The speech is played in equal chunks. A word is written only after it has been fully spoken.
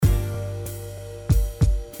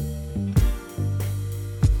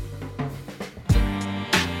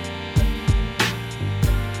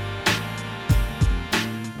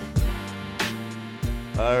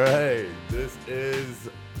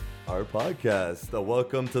our podcast.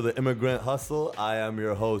 Welcome to the Immigrant Hustle. I am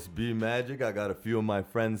your host, B Magic. I got a few of my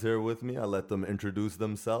friends here with me. I'll let them introduce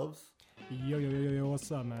themselves. Yo,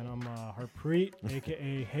 what's up, man? I'm Harpreet,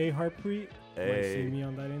 a.k.a. Hey Harpreet. Hey. You might see me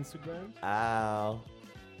on that Instagram. Ow.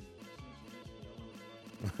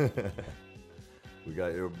 We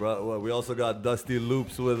got your bro. Well, we also got Dusty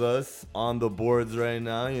Loops with us on the boards right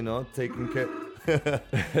now, you know, taking care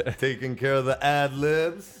of the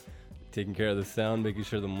ad-libs. Taking care of the sound, making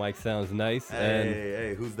sure the mic sounds nice.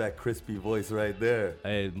 Hey, who's that crispy voice right there?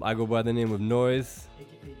 Hey, I go by the name of Noise.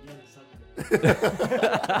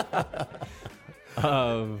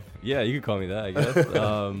 Yeah, you could call me that, I guess.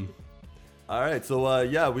 All right,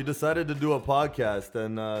 so we decided to do a podcast,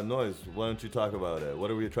 and Noise, why don't you talk about it?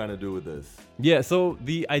 What are we trying to do with this? Yeah, so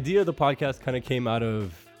the idea of the podcast kind of came out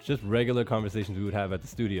of just regular conversations we would have at the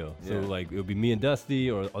studio. So like it would be me and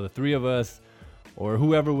Dusty or the three of us or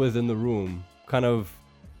whoever was in the room. Kind of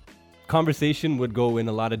conversation would go in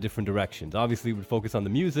a lot of different directions. Obviously, we'd focus on the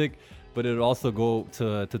music, but it would also go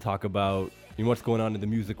to talk about what's going on in the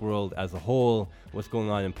music world as a whole, what's going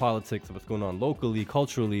on in politics, what's going on locally,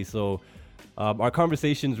 culturally. So our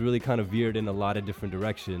conversations really kind of veered in a lot of different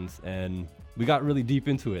directions, and we got really deep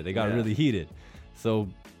into it. They got really heated. So,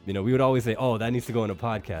 we would always say, oh, that needs to go in a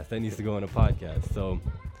podcast. That needs to go in a podcast. So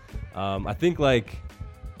I think like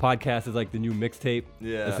podcast is like the new mixtape,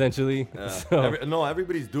 essentially. Yeah. So,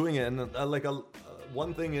 everybody's doing it. And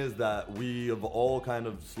one thing is that we have all kind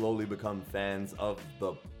of slowly become fans of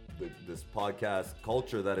this podcast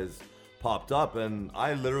culture that has popped up. And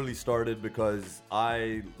I literally started because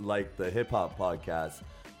I like the hip hop podcast,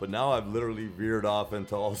 but now I've literally veered off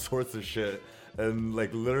into all sorts of shit. And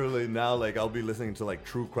literally now I'll be listening to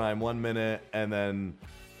true crime 1 minute and then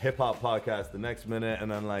hip hop podcast the next minute, and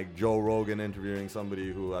then Joe Rogan interviewing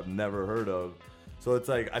somebody who I've never heard of. So it's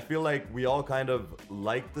I feel like we all kind of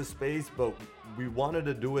like the space, but we wanted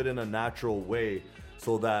to do it in a natural way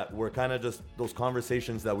so that we're kind of just those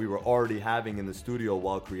conversations that we were already having in the studio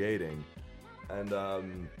while creating. And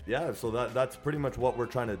so that's pretty much what we're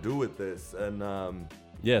trying to do with this. And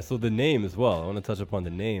so the name as well. I want to touch upon the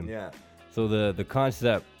name. Yeah. So the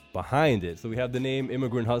concept behind it. So we have the name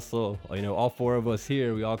Immigrant Hustle. All four of us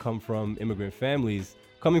here, we all come from immigrant families.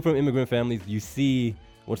 Coming from immigrant families, you see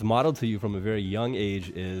what's modeled to you from a very young age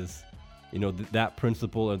is, that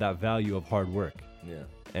principle or that value of hard work. Yeah.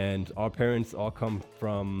 And our parents all come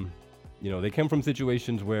from, they came from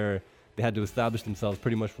situations where they had to establish themselves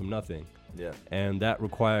pretty much from nothing. Yeah. And that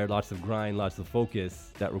required lots of grind, lots of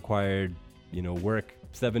focus. That required, work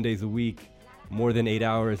 7 days a week, more than 8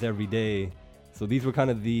 hours every day. So these were kind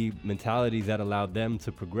of the mentalities that allowed them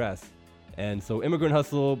to progress. And so Immigrant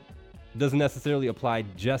Hustle doesn't necessarily apply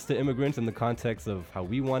just to immigrants in the context of how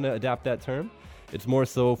we want to adapt that term. It's more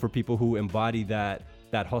so for people who embody that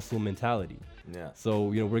hustle mentality. Yeah. So,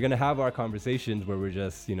 we're going to have our conversations where we're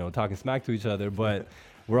just, talking smack to each other, but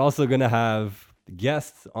we're also going to have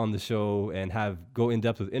guests on the show and go in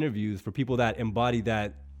depth with interviews for people that embody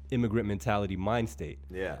that immigrant mentality mind state.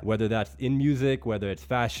 Yeah. Whether that's in music, whether it's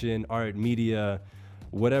fashion, art, media,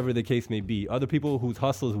 whatever the case may be. Other people whose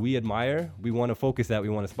hustles we admire, we want to focus that, we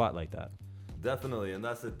want to spotlight that. Definitely, and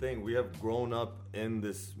that's the thing. We have grown up in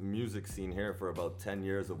this music scene here for about 10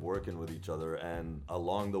 years of working with each other, and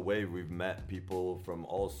along the way we've met people from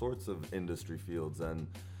all sorts of industry fields, and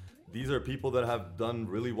these are people that have done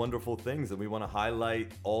really wonderful things, and we want to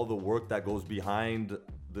highlight all the work that goes behind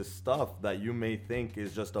the stuff that you may think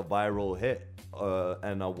is just a viral hit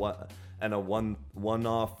and a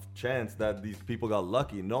one-off chance that these people got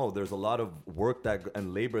lucky. No, there's a lot of work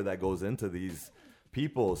and labor that goes into these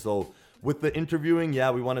people. So with the interviewing,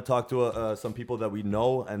 we want to talk to some people that we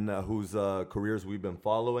know and whose careers we've been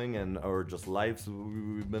following or just lives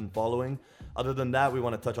we've been following. Other than that, we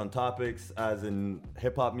want to touch on topics as in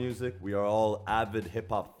hip-hop music. We are all avid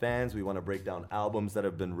hip-hop fans. We want to break down albums that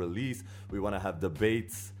have been released. We want to have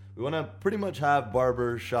debates. We want to pretty much have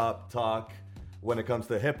barbershop talk when it comes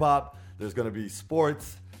to hip-hop. There's going to be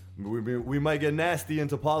sports. We might get nasty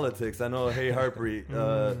into politics. I know, hey, Harpreet.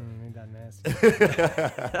 Ain't that nasty.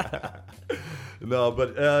 No,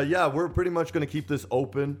 but we're pretty much going to keep this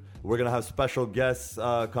open. We're going to have special guests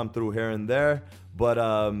come through here and there. But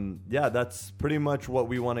that's pretty much what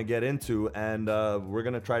we want to get into. And we're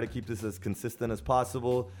going to try to keep this as consistent as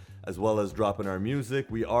possible, as well as dropping our music.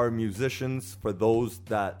 We are musicians. For those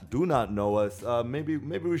that do not know us, maybe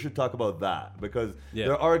we should talk about that, because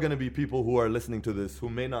there are going to be people who are listening to this who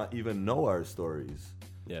may not even know our stories.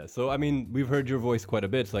 Yeah, so I mean, we've heard your voice quite a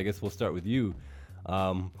bit, so I guess we'll start with you.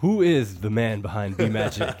 Who is the man behind B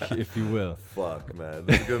Magic, if you will? Fuck, man.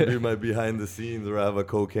 This is going to be my behind the scenes where I have a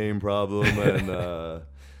cocaine problem and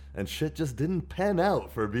and shit just didn't pan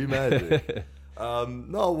out for B Magic.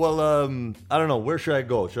 No, well, I don't know. Where should I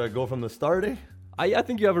go? Should I go from the starting? I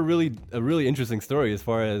think you have a really interesting story as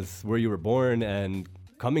far as where you were born and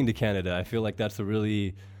coming to Canada. I feel like that's a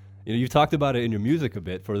really, you've talked about it in your music a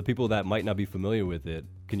bit. For the people that might not be familiar with it,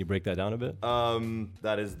 can you break that down a bit? I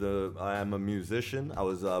am a musician. I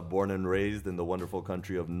was born and raised in the wonderful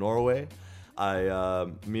country of Norway.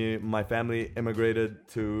 My family immigrated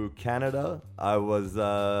to Canada. I was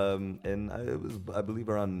I believe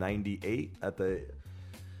around 98 at the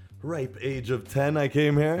ripe age of 10. I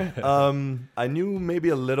came here. I knew maybe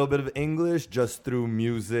a little bit of English just through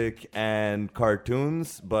music and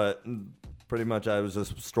cartoons, but pretty much I was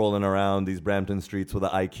just strolling around these Brampton streets with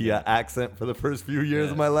an IKEA accent for the first few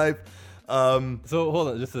years of my life. So hold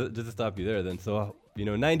on, just to stop you there then. So,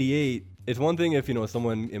 98, it's one thing if,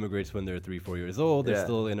 someone immigrates when they're 3-4 years old. They're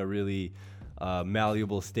still in a really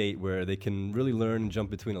malleable state where they can really learn and jump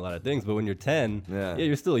between a lot of things. But when you're 10,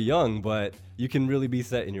 you're still young, but you can really be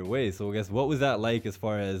set in your ways. So I guess what was that like as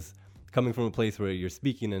far as coming from a place where you're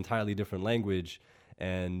speaking an entirely different language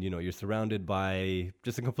and, you're surrounded by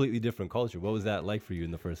just a completely different culture? What was that like for you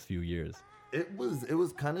in the first few years? It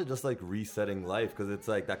was kind of just like resetting life, because it's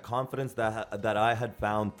like that confidence that I had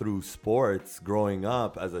found through sports growing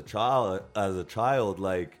up as a child,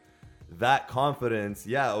 like that confidence.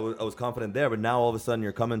 I was confident there, but now all of a sudden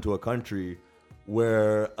you're coming to a country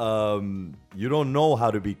where you don't know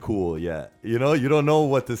how to be cool yet. You don't know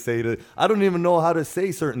what to say to. I don't even know how to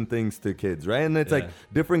say certain things to kids, right? And it's like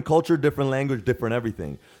different culture, different language, different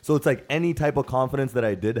everything. So it's like any type of confidence that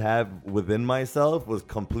I did have within myself was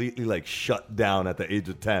completely like shut down at the age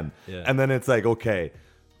of 10. Yeah. And then it's like, okay,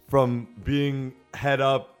 from being head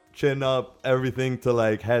up, chin up, everything to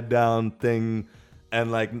like head down thing, and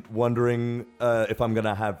like wondering if I'm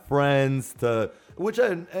gonna have friends to.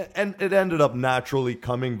 And it ended up naturally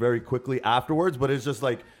coming very quickly afterwards, but it's just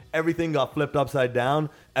like everything got flipped upside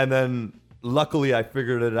down. And then luckily I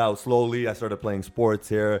figured it out slowly. I started playing sports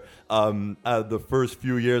here. The first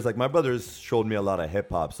few years, like my brothers showed me a lot of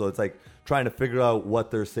hip hop. So it's like trying to figure out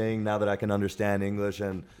what they're saying now that I can understand English,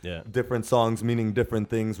 and different songs meaning different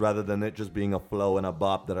things rather than it just being a flow and a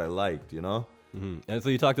bop that I liked, Mm-hmm. And so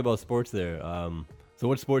you talked about sports there. So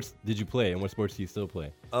what sports did you play, and what sports do you still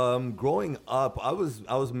play? Growing up, I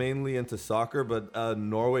was mainly into soccer, but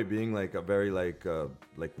Norway being like a very like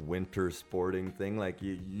winter sporting thing. Like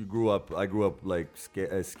I grew up like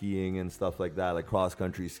skiing and stuff like that, like cross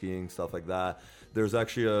country skiing, stuff like that. There's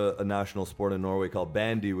actually a national sport in Norway called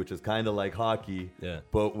bandy, which is kind of like hockey,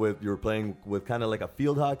 but you're playing with kind of like a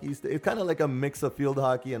field hockey. It's kind of like a mix of field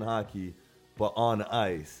hockey and hockey, but on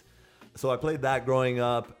ice. So I played that growing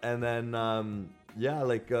up, and then.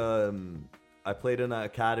 I played in an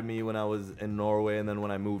academy when I was in Norway, and then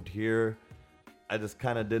when I moved here, I just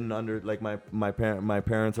kind of didn't my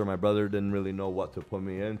parents or my brother didn't really know what to put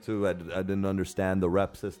me into. I didn't understand the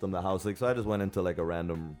rep system, the house league, so I just went into like a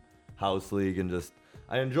random house league and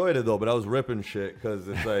I enjoyed it though, but I was ripping shit because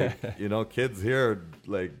it's like kids here,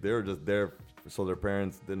 like they were just there so their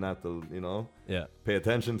parents didn't have to pay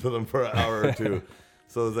attention to them for an hour or two.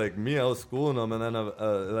 So it's like me, I was schooling them, and then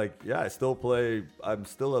I still play. I'm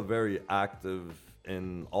still a very active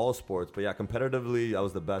in all sports, but competitively, I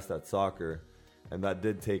was the best at soccer, and that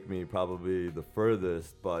did take me probably the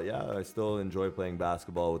furthest. But I still enjoy playing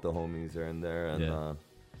basketball with the homies here and there. And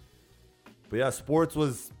sports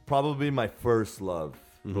was probably my first love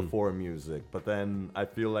before music. But then I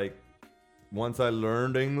feel like once I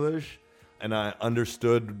learned English and I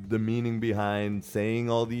understood the meaning behind saying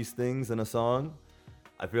all these things in a song,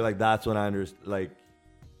 I feel like that's when I understood, like,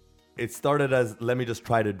 it started as, let me just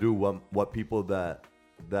try to do what people that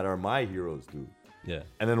are my heroes do. Yeah.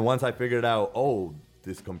 And then once I figured out,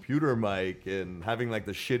 this computer mic and having like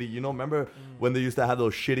the shitty, remember when they used to have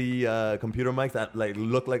those shitty computer mics that like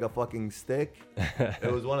look like a fucking stick?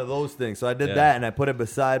 It was one of those things. So I did that, and I put it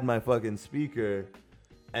beside my fucking speaker.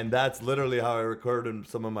 And that's literally how I recorded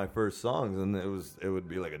some of my first songs, and it would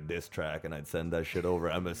be like a diss track, and I'd send that shit over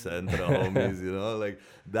MSN to the homies, like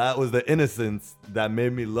that was the innocence that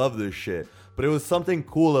made me love this shit. But it was something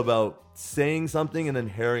cool about saying something and then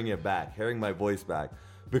hearing my voice back,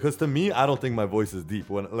 because to me, I don't think my voice is deep.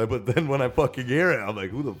 But then when I fucking hear it, I'm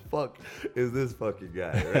like, who the fuck is this fucking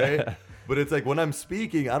guy, right? But it's like when I'm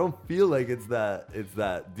speaking, I don't feel like it's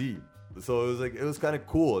that deep. So it was kind of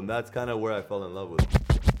cool, and that's kind of where I fell in love with it.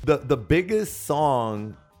 The biggest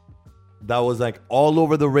song that was like all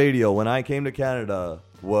over the radio when I came to Canada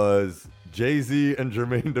was Jay-Z and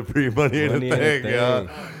Jermaine Dupri, Money Ain't Money a Ain't a Thing.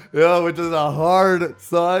 Thing. Yeah, which is a hard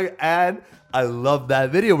song. And I love that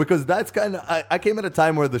video because that's kind of, I came at a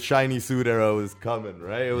time where the shiny suit era was coming,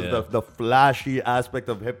 right? It was the flashy aspect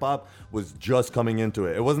of hip hop was just coming into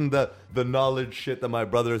it. It wasn't the knowledge shit that my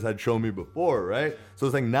brothers had shown me before, right? So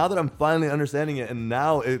it's like now that I'm finally understanding it, and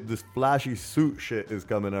now this flashy suit shit is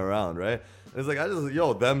coming around, right? And it's like I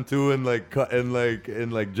just them two in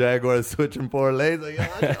like Jaguars switching 4 lanes, like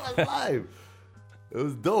that shit was live. It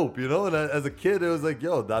was dope, you know? And as a kid, it was like,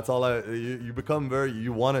 that's all you become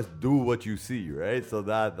you want to do what you see, right? So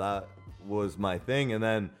that was my thing. And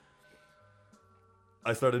then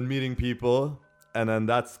I started meeting people. And then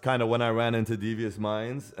that's kind of when I ran into Devious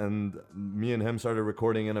Minds. And me and him started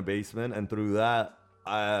recording in a basement. And through that,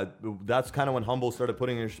 that's kind of when Humble started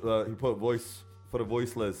putting he put a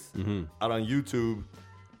voiceless out on YouTube.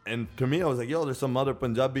 And to me, I was like, there's some other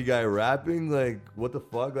Punjabi guy rapping. Like, what the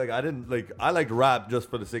fuck? Like, I liked rap just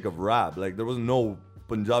for the sake of rap. Like, there was no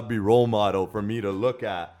Punjabi role model for me to look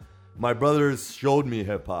at. My brothers showed me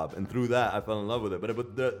hip hop, and through that, I fell in love with it.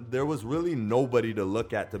 But there was really nobody to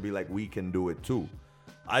look at to be like, we can do it too.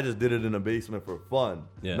 I just did it in a basement for fun,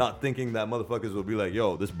 not thinking that motherfuckers would be like,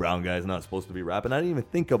 this brown guy's not supposed to be rapping. I didn't even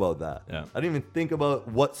think about that. Yeah. I didn't even think about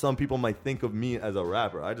what some people might think of me as a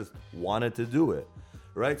rapper. I just wanted to do it.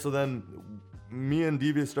 Right, so then me and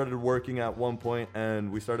Devious started working at one point,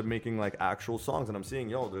 and we started making like actual songs. And I'm seeing,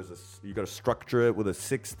 you gotta structure it with a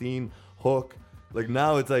 16 hook. Like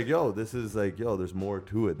now it's like, this is like, there's more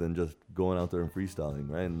to it than just going out there and freestyling,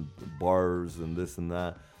 right? And bars and this and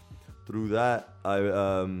that. Through that,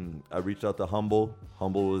 I reached out to Humble.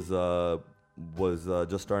 Humble was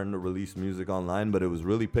just starting to release music online, but it was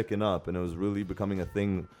really picking up, and it was really becoming a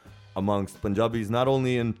thing amongst Punjabis, not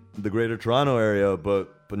only in the greater Toronto area,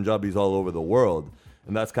 but Punjabis all over the world.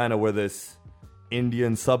 And that's kind of where this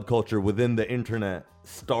Indian subculture within the internet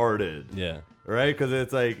started. Yeah. Right? Because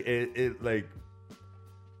it's like, it like,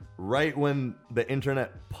 right when the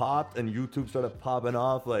internet popped and YouTube started popping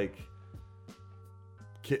off, like,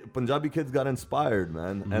 Punjabi kids got inspired,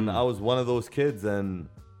 man. And I was one of those kids. And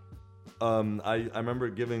I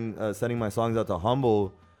remember sending my songs out to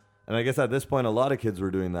Humble. And I guess at this point, a lot of kids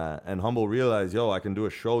were doing that. And Humble realized, I can do a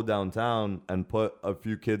show downtown and put a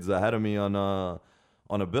few kids ahead of me on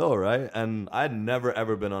a bill, right? And I'd never,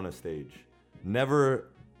 ever been on a stage. Never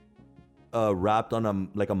rapped on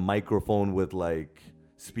a microphone with, like,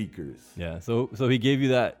 speakers. Yeah, so he gave you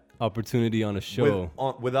that opportunity on a show.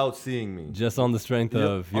 Without seeing me. Just on the strength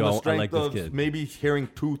of, I like this kid. Maybe hearing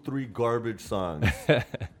 2-3 garbage songs.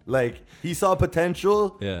 Like, he saw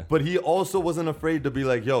potential, but he also wasn't afraid to be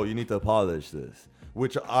like, you need to polish this.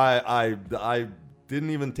 Which I didn't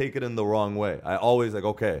even take it in the wrong way. I always like,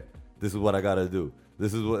 okay, this is what I gotta do.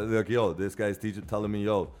 This is what, like, this guy's telling me,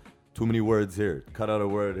 too many words here. Cut out a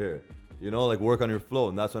word here. Like, work on your flow.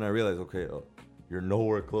 And that's when I realized, okay, you're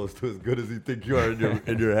nowhere close to as good as you think you are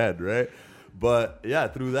in your head, right? But yeah,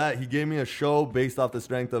 through that, he gave me a show based off the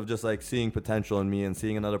strength of just like seeing potential in me and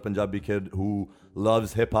seeing another Punjabi kid who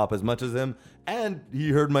loves hip hop as much as him. And he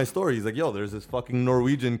heard my story. He's like, there's this fucking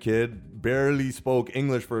Norwegian kid, barely spoke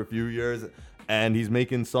English for a few years, and he's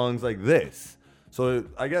making songs like this. So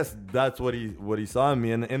I guess that's what he saw in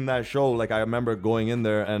me. And in that show, like, I remember going in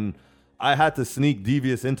there and I had to sneak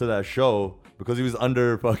Devious into that show because he was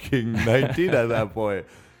under fucking 19 at that point.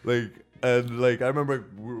 I remember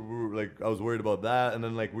I was worried about that. And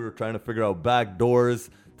then, like, we were trying to figure out back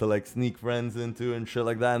doors to, like, sneak friends into and shit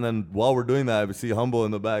like that. And then while we're doing that, I would see Humble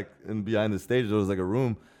in the back and behind the stage. There was, like, a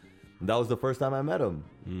room. And that was the first time I met him.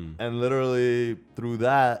 And literally through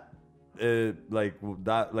that, I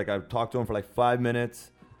talked to him for, like, 5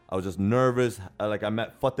 minutes. I was just nervous. I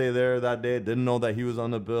met Fateh there that day. Didn't know that he was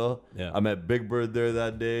on the bill. Yeah. I met Big Bird there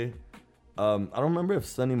that day. I don't remember if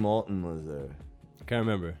Sonny Malton was there. Can't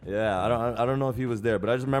remember. Yeah, I don't know if he was there, but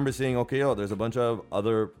I just remember seeing, there's a bunch of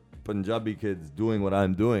other Punjabi kids doing what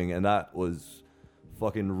I'm doing, and that was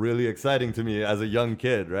fucking really exciting to me as a young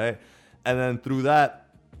kid, right? And then through that,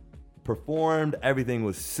 performed, everything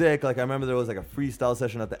was sick. Like, I remember there was like a freestyle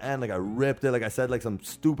session at the end. Like, I ripped it. Like, I said like some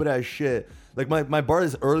stupid ass shit. Like, my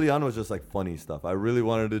bars early on was just like funny stuff. I really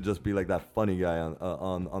wanted to just be like that funny guy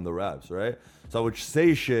on the raps, right? So I would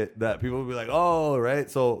say shit that people would be like, oh, right?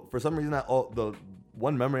 So for some reason, the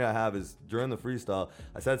one memory I have is during the freestyle,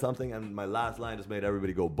 I said something and my last line just made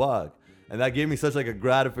everybody go bug. And that gave me such like a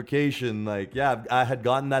gratification. Like, yeah, I had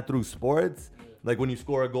gotten that through sports. Like when you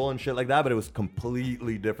score a goal and shit like that, but it was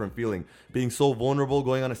completely different feeling. Being so vulnerable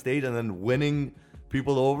going on a stage and then winning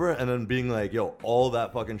people over and then being like, all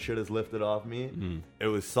that fucking shit is lifted off me. It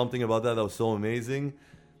was something about that was so amazing.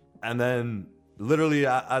 And then literally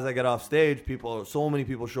as I get off stage, so many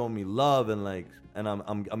people showing me love and like, and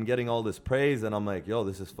I'm getting all this praise, and I'm like, yo,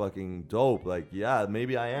 this is fucking dope. Like, yeah,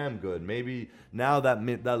 maybe I am good. Maybe now that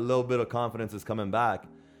little bit of confidence is coming back.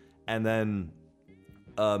 And then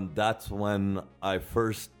that's when I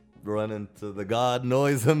first run into the God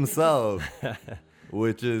Noise himself,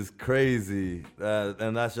 which is crazy.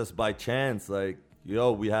 And that's just by chance. Like,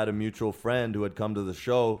 yo, we had a mutual friend who had come to the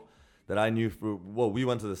show that I knew we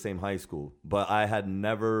went to the same high school, but I had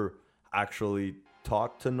never actually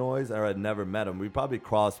talked to Noise, or I'd never met him. We probably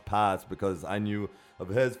crossed paths because I knew of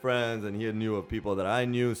his friends and he knew of people that I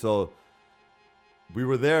knew. So we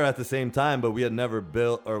were there at the same time, but we had never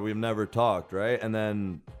we've never talked, right? And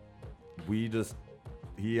then I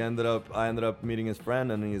ended up meeting his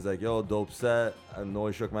friend, and he's like, yo, dope set. And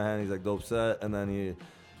Noise shook my hand. He's like, dope set. And then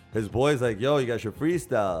his boy's like, yo, you got your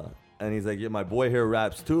freestyle. And he's like, yeah, my boy here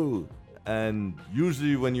raps too. And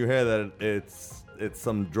usually when you hear that, it's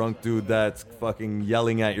some drunk dude that's fucking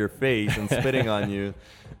yelling at your face and spitting on you,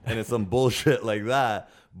 and it's some bullshit like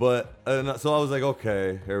that. But so I was like,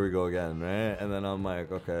 okay, here we go again, right? And then I'm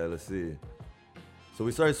like, okay, let's see. So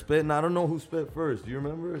we started spitting. I don't know who spit first. Do you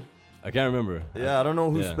remember? I can't remember. Yeah, I don't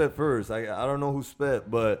know who spit first. I don't know who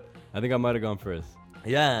spit, but I think I might have gone first.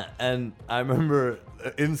 Yeah, and I remember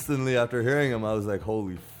instantly after hearing him, I was like,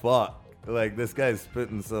 holy fuck. Like, this guy's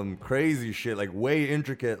spitting some crazy shit, like way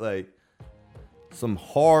intricate, like some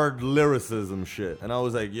hard lyricism shit. And I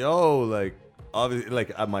was like, yo, like, obviously,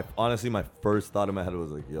 like, honestly, my first thought in my head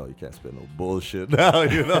was like, yo, you can't spit no bullshit now,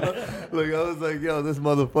 you know? Like, I was like, yo, this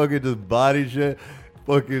motherfucker just body shit.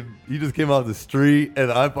 Fucking, he just came off the street,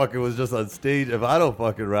 and I fucking was just on stage. If I don't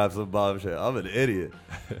fucking rap some bomb shit, I'm an idiot.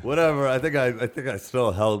 Whatever. I think I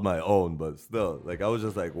still held my own, but still, like, I was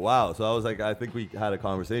just like, wow. So I was like, I think we had a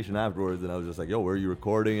conversation afterwards, and I was just like, yo, where are you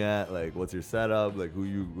recording at? Like, what's your setup? Like, who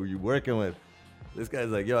you working with? This guy's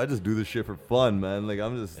like, yo, I just do this shit for fun, man. Like, I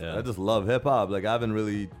just love hip hop. Like, I haven't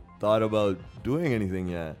really thought about doing anything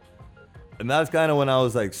yet. And that's kind of when I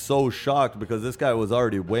was like so shocked, because this guy was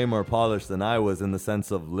already way more polished than I was in the sense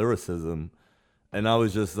of lyricism. And I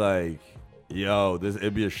was just like, yo,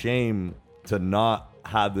 it'd be a shame to not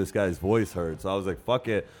have this guy's voice heard. So I was like, fuck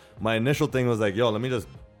it. My initial thing was like, yo,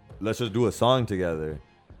 let's just do a song together.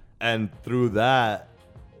 And through that,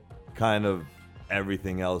 kind of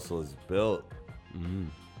everything else was built. Mm-hmm.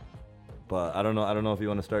 But I don't know if you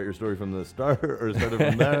want to start your story from the start or start it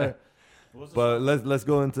from there. But let's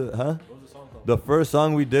go into What was the song called? The first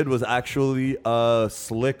song we did was actually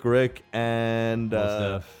Slick Rick and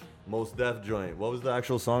Most Def joint. What was the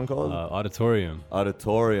actual song called? Auditorium.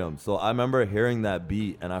 So I remember hearing that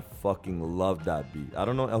beat, and I fucking loved that beat. I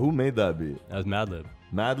don't know who made that beat. That was Madlib.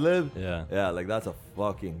 Madlib? Yeah. Yeah, like that's a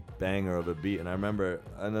fucking banger of a beat. And I remember,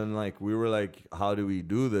 and then like we were like, how do we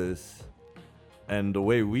do this? And the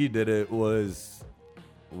way we did it was,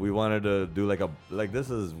 we wanted to do this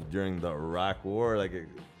is during the Iraq War,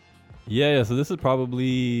 yeah. So this is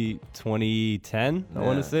probably 2010, I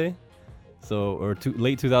want to say. So, or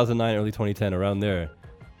late 2009, early 2010, around there.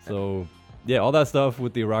 So, yeah, all that stuff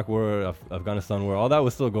with the Iraq War, Afghanistan War, all that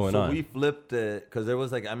was still going on. So we flipped it, because there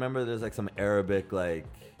was I remember there's some Arabic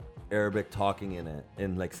talking in it,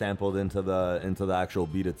 and sampled into the actual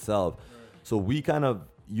beat itself. So we kind of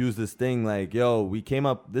use this thing we came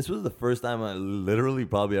up, this was the first time I literally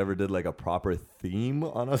probably ever did a proper theme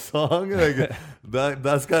on a song.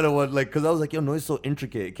 That's kind of what, because I was like, yo, Noise is so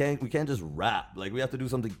intricate, we can't just rap, we have to do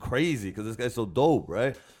something crazy because this guy's so dope,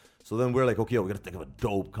 right? So then we're like, okay, we gotta think of a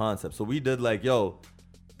dope concept. So we did the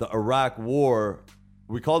Iraq War,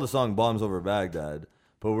 we called the song Bombs Over Baghdad,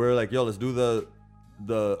 but we're like, yo, let's do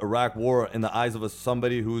the Iraq War in the eyes of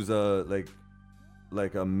somebody who's a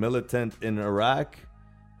militant in Iraq,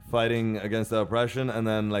 fighting against the oppression, and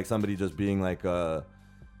then somebody just being a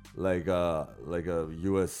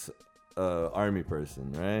U.S. Army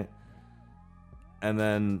person, right? And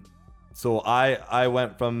then so I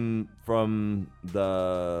went from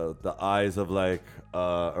the eyes of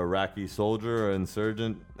Iraqi soldier or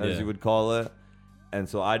insurgent, as you would call it, and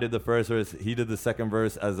so I did the first verse, he did the second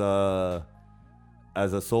verse as a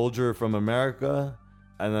soldier from America,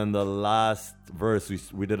 and then the last verse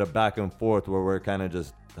we did a back and forth where we're kind of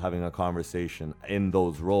just having a conversation in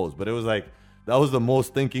those roles. But it was that was the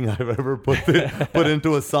most thinking I've ever put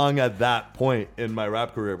into a song at that point in my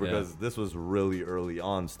rap career, because this was really early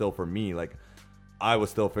on still for me. I was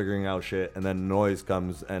still figuring out shit, and then Noise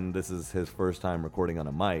comes, and this is his first time recording on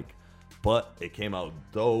a mic, but it came out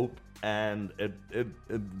dope, and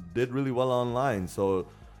it did really well online. So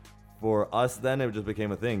for us then, it just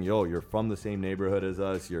became a thing. Yo, you're from the same neighborhood as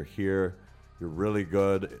us, you're here, you're really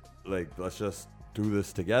good, let's just do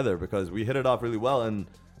this together because we hit it off really well. And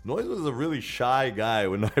Noise was a really shy guy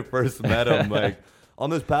when I first met him. Like on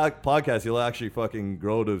this podcast, you'll actually fucking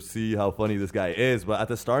grow to see how funny this guy is. But at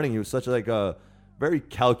the starting, he was such like a very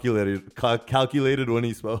calculated when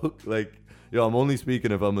he spoke. Like, yo, I'm only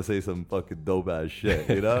speaking if I'm gonna say some fucking dope ass shit,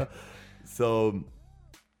 you know? So,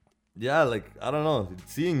 yeah, like, I don't know.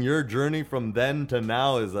 Seeing your journey from then to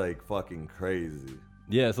now is like fucking crazy.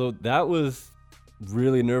 Yeah, so that was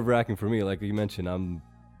really nerve-wracking for me. Like you mentioned, I'm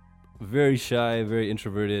very shy, very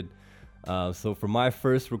introverted. So for my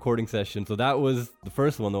first recording session, so that was the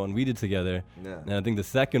first one, the one we did together. Yeah. And I think the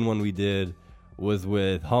second one we did was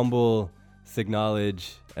with Humble,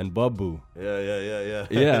 Signalage, and Bubbu. Yeah.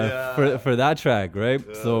 Yeah, for that track, right?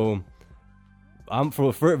 Yeah. So I'm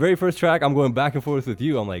for very first track, I'm going back and forth with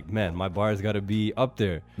you. I'm like, man, my bar's got to be up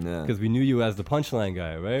there. Yeah. Because we knew you as the punchline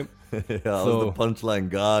guy, right? Yeah, I was the punchline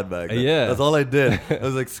god back then. Yeah. That's all I did. I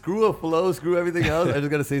was like, screw a flow, screw everything else. I just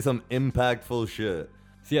got to say some impactful shit.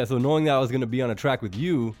 So yeah, so knowing that I was going to be on a track with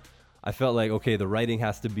you, I felt like, okay, the writing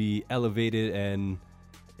has to be elevated, and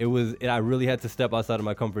I really had to step outside of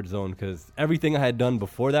my comfort zone because everything I had done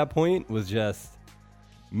before that point was just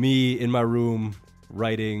me in my room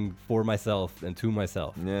writing for myself and to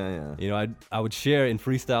myself. Yeah. You know, I would share in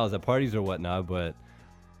freestyles at parties or whatnot, but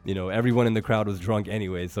you know, everyone in the crowd was drunk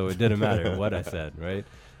anyway, so it didn't matter what I said, right?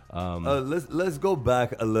 Let's go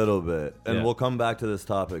back a little bit, and we'll come back to this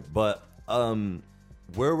topic. But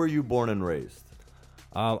where were you born and raised?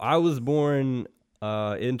 I was born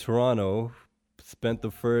in Toronto. Spent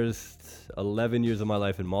the first 11 years of my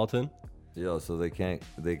life in Malton. Yo, so they can't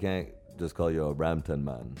just call you a Brampton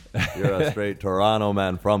man. You're a straight Toronto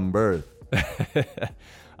man from birth.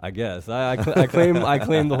 I guess I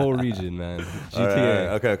claim the whole region, man. GTA.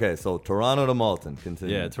 Right. Okay. So Toronto to Malton.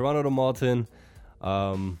 Continue. Yeah, Toronto to Malton.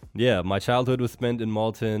 My childhood was spent in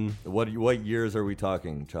Malton. What years are we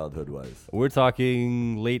talking childhood wise? We're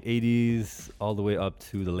talking late 80s all the way up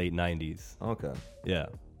to the late 90s. Okay. Yeah.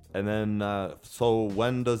 And then, so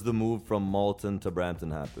when does the move from Malton to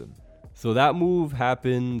Brampton happen? So that move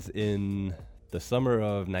happens in the summer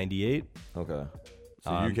of 98. Okay.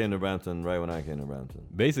 So you came to Brampton right when I came to Brampton?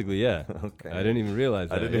 Basically, yeah. Okay. I didn't even realize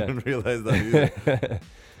that. I didn't even realize that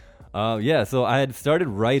either. So I had started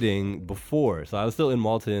writing before. So I was still in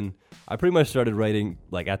Malton. I pretty much started writing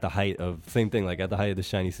like at the height of the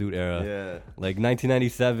shiny suit era. Yeah. Like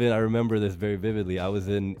 1997, I remember this very vividly. I was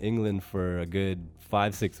in England for a good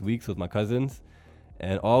 5-6 weeks with my cousins,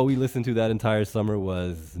 and all we listened to that entire summer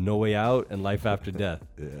was No Way Out and Life After Death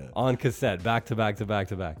on cassette, back to back to back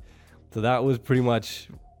to back. So that was pretty much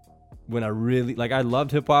when I really, like, I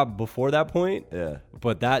loved hip hop before that point. Yeah.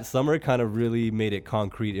 But that summer kind of really made it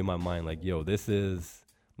concrete in my mind. Like, yo, this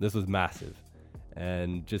was massive.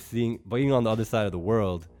 And just being on the other side of the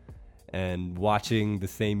world and watching the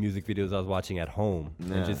same music videos I was watching at home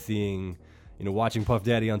and just seeing, you know, watching Puff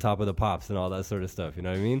Daddy on Top of the Pops and all that sort of stuff. You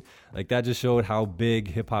know what I mean? Like, that just showed how big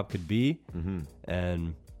hip hop could be. Mm-hmm.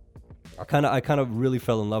 And I kind of really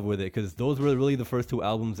fell in love with it because those were really the first two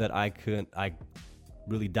albums that I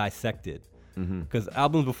really dissected. Because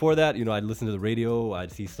albums before that, you know, I'd listen to the radio,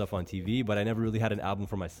 I'd see stuff on TV, but I never really had an album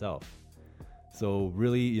for myself. So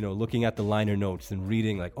really, you know, looking at the liner notes and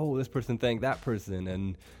reading like, oh, this person thanked that person,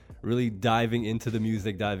 and really diving into the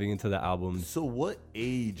music, diving into the albums. So what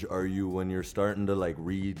age are you when you're starting to like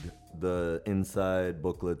read the inside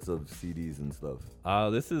booklets of CDs and stuff?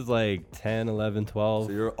 This is like 10, 11, 12.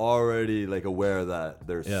 So you're already like aware that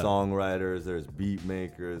there's songwriters, there's beat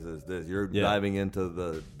makers, there's this. You're diving into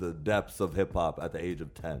the depths of hip hop at the age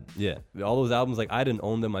of 10. Yeah. All those albums, like I didn't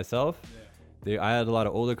own them myself. I had a lot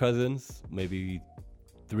of older cousins, maybe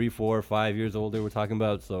 3, 4, 5 years older we're talking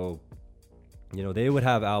about. So, you know, they would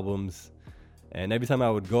have albums, and every time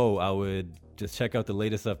I would go, I would just check out the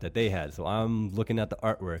latest stuff that they had. So I'm looking at the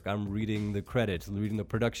artwork, I'm reading the credits, reading the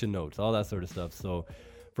production notes, all that sort of stuff. So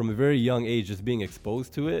from a very young age, just being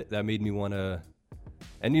exposed to it, that made me want to.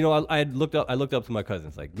 And you know, I looked up to my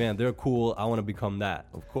cousins, like, man, they're cool, I want to become that.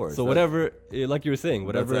 Of course. So whatever, like you were saying,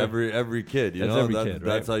 whatever. That's every kid, you know. Every kid, right?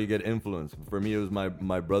 That's how you get influenced. For me, it was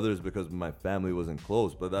my brothers because my family wasn't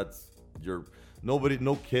close. But that's no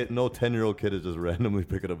 10-year-old kid is just randomly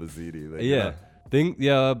picking up a CD. Like,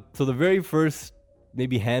 So the very first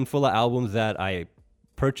maybe handful of albums that I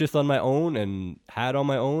purchased on my own and had on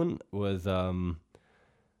my own was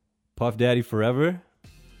Puff Daddy Forever,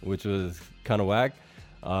 which was kind of whack.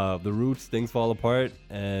 The Roots, Things Fall Apart,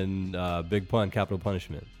 and Big Pun, Capital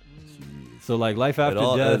Punishment. Jeez. So like Life After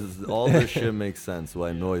Death. All this shit makes sense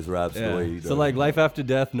why Noise raps the way he does. So like Life After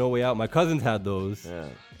Death, No Way Out. My cousins had those. Yeah.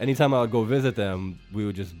 Anytime I would go visit them, we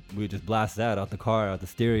would just blast that out the car, out the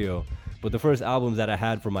stereo. But the first albums that I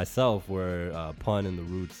had for myself were Pun and The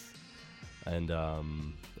Roots and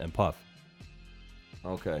Puff.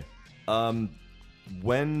 Okay.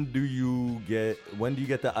 When do you get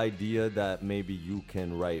the idea that maybe you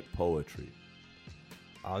can write poetry?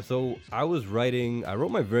 So I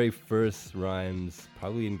wrote my very first rhymes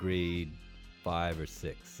probably in grade 5 or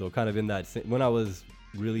 6. So kind of in that, when I was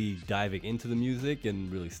really diving into the music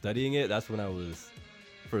and really studying it, that's when I was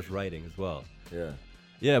first writing as well. Yeah.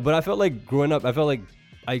 Yeah, but I felt like growing up, I felt like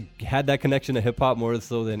I had that connection to hip hop more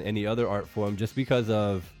so than any other art form, just because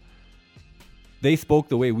of they spoke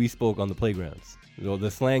the way we spoke on the playgrounds. You know,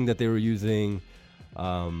 the slang that they were using,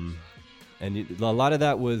 and a lot of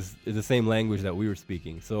that was the same language that we were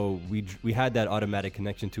speaking. So we had that automatic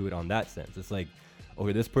connection to it on that sense. It's like,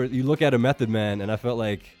 okay, this person. You look at a Method Man, and I felt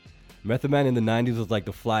like Method Man in the '90s was like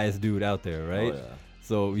the flyest dude out there, right? Oh, yeah.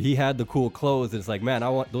 So he had the cool clothes. It's like, man,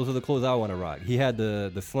 those are the clothes I want to rock. He had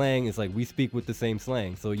the slang. It's like we speak with the same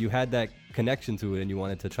slang. So you had that connection to it, and you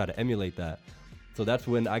wanted to try to emulate that. So that's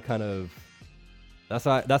when I kind of. That's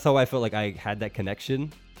how I felt like I had that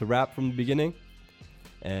connection to rap from the beginning,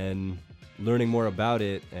 and learning more about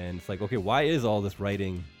it. And it's like, okay, why is all this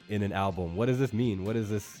writing in an album? What does this mean? What is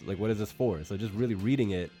this like? What is this for? So just really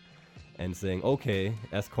reading it and saying, okay,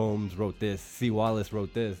 S. Combs wrote this, C. Wallace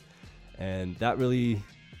wrote this, and that really,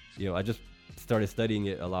 I just started studying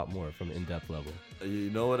it a lot more from an in-depth level.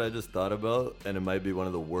 You know what I just thought about? And it might be one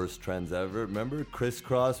of the worst trends ever. Remember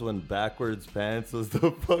Crisscross when backwards pants was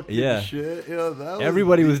the fucking shit? That was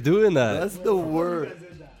everybody was doing that. That's the worst.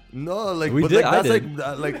 No, like we but did. Like,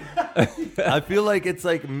 that's like I feel like it's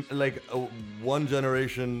like one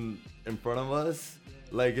generation in front of us.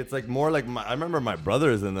 Like it's like more like I remember my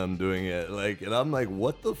brothers and them doing it. Like, and I'm like,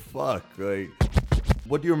 what the fuck? Like,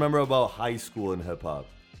 what do you remember about high school and hip hop?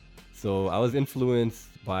 So I was influenced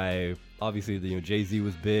by, obviously, Jay-Z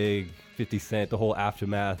was big, 50 Cent, the whole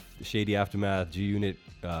Aftermath, Shady Aftermath, G-Unit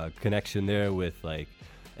connection there with, like,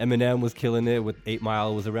 Eminem was killing it with 8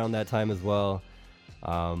 Mile was around that time as well.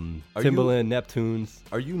 Timbaland, Neptunes.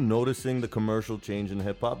 Are you noticing the commercial change in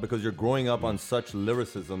hip-hop? Because you're growing up on such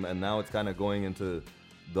lyricism, and now it's kind of going into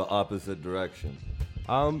the opposite direction.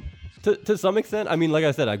 To some extent, I mean, like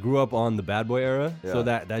I said, I grew up on the Bad Boy era, so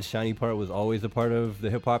that shiny part was always a part of the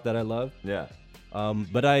hip hop that I loved. Yeah.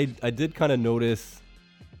 But I did kind of notice,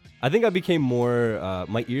 I think I became more,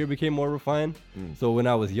 my ear became more refined. So when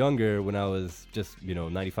I was younger, when I was just,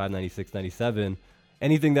 95, 96, 97,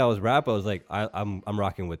 anything that was rap, I was like, I'm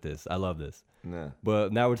rocking with this. I love this. Yeah.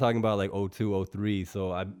 But now we're talking about like 02, 03.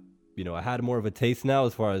 So I had more of a taste now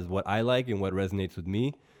as far as what I like and what resonates with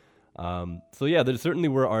me. So yeah, there certainly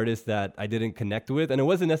were artists that I didn't connect with, and it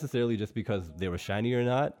wasn't necessarily just because they were shiny or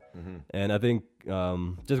not. Mm-hmm. And I think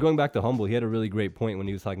just going back to Humble, he had a really great point when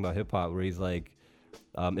he was talking about hip hop, where he's like,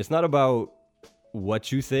 it's not about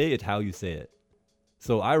what you say, it's how you say it.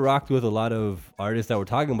 So I rocked with a lot of artists that were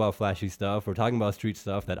talking about flashy stuff or talking about street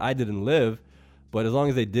stuff that I didn't live, but as long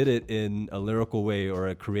as they did it in a lyrical way or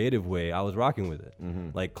a creative way, I was rocking with it.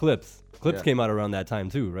 Mm-hmm. Like Clips came out around that time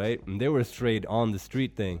too, right? And they were straight on the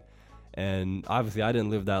street thing. And obviously I didn't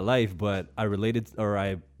live that life, but I related or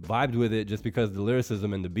I vibed with it just because the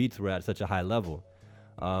lyricism and the beats were at such a high level.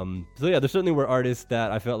 So yeah, there certainly were artists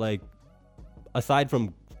that I felt like, aside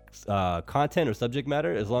from content or subject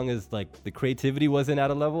matter, as long as like the creativity wasn't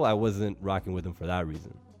at a level, I wasn't rocking with them for that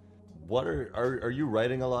reason. What are you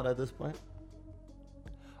writing a lot at this point?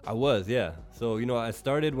 I was, yeah. So, I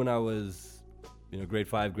started when I was, grade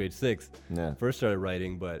 5, grade 6. Yeah. First started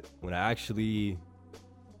writing, but when I actually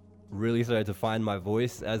really started to find my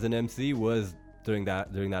voice as an MC was during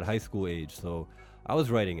that high school age. So I was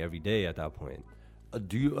writing every day at that point.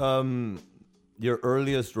 Do you your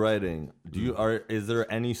earliest writing? Is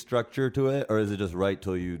there any structure to it, or is it just write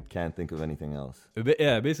till you can't think of anything else?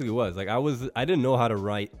 Yeah, it basically was like I didn't know how to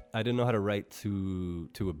write. I didn't know how to write to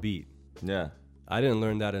a beat. Yeah. I didn't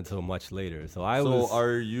learn that until much later. So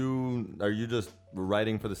are you just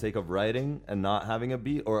writing for the sake of writing and not having a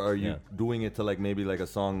beat, or are you doing it to like maybe like a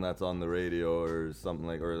song that's on the radio or something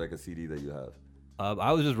like, or like a CD that you have?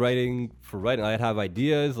 I was just writing for writing. I'd have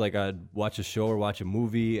ideas, like I'd watch a show or watch a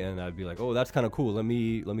movie, and I'd be like, "Oh, that's kind of cool. Let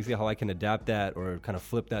me see how I can adapt that or kind of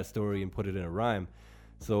flip that story and put it in a rhyme."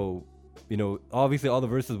 So, obviously all the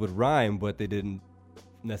verses would rhyme, but they didn't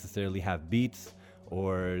necessarily have beats,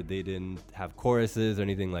 or they didn't have choruses or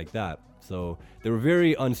anything like that. So they were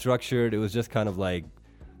very unstructured. It was just kind of like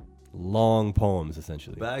long poems,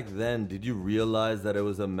 essentially. Back then, did you realize that it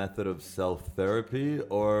was a method of self-therapy,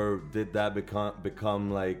 or did that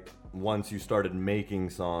become like once you started making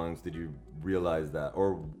songs, did you realize that?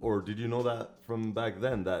 Or did you know that from back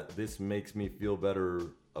then, that this makes me feel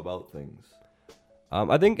better about things?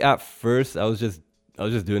 I think at first I was just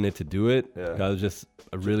doing it to do it. Yeah.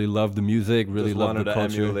 I really loved the music, really loved the culture.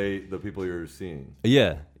 Wanted to emulate the people you're seeing.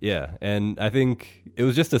 Yeah. And I think it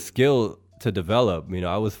was just a skill to develop. You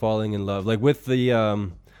know, I was falling in love like with the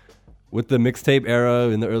mixtape era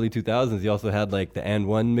in the early 2000s. You also had like the And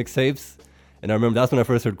One mixtapes, and I remember that's when I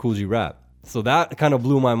first heard Cool G rap. So that kind of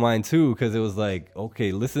blew my mind too, because it was like,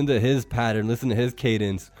 okay, listen to his pattern, listen to his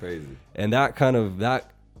cadence. Crazy. And that kind of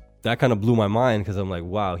blew my mind, because I'm like,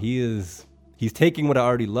 wow, he's taking what I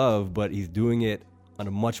already love, but he's doing it on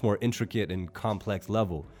a much more intricate and complex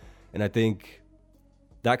level. And I think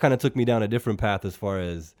that kind of took me down a different path as far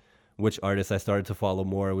as which artists I started to follow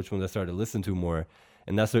more, which ones I started to listen to more.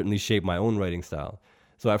 And that certainly shaped my own writing style.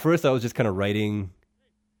 So at first I was just kind of writing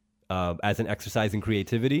as an exercise in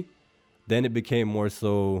creativity. Then it became more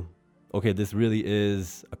so, okay, this really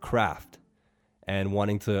is a craft, and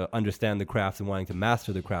wanting to understand the craft and wanting to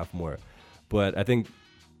master the craft more. But I think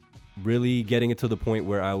really getting it to the point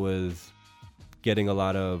where I was getting a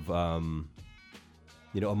lot of,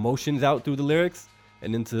 emotions out through the lyrics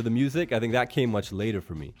and into the music, I think that came much later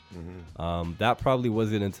for me. Mm-hmm. That probably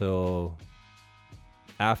wasn't until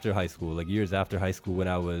after high school, like years after high school, when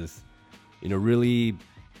I was, really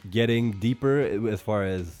getting deeper as far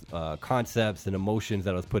as concepts and emotions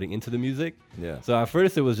that I was putting into the music. Yeah. So at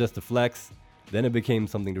first it was just a flex, then it became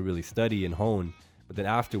something to really study and hone. But then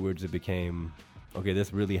afterwards it became, okay,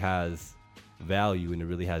 this really has value and it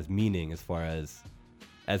really has meaning as far as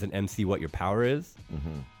an MC, what your power is,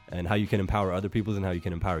 mm-hmm. and how you can empower other people and how you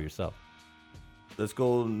can empower yourself. Let's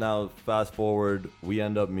go now, fast forward, we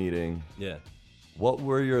end up meeting. Yeah. What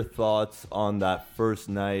were your thoughts on that first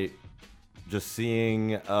night, just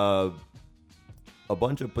seeing a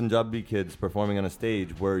bunch of Punjabi kids performing on a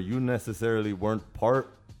stage where you necessarily weren't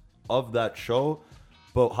part of that show?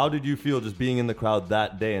 But how did you feel just being in the crowd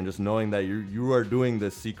that day and just knowing that you are doing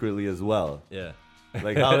this secretly as well? Yeah.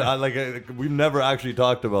 Like we've never actually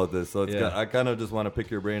talked about this, so I kind of just want to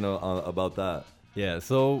pick your brain about that. Yeah,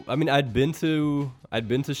 so I mean, I'd been to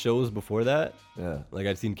shows before that. Yeah, like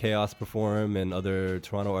I'd seen Chaos perform and other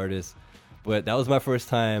Toronto artists, but that was my first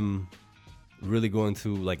time really going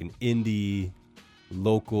to like an indie,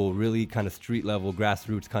 local, really kind of street level,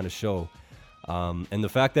 grassroots kind of show. And the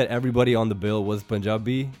fact that everybody on the bill was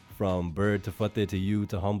Punjabi, from Bird to Fateh to you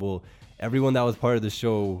to Humble, everyone that was part of the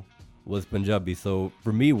show was Punjabi. So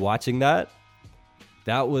for me, watching that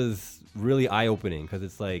was really eye-opening, because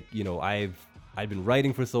it's like, I'd been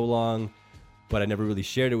writing for so long, but I never really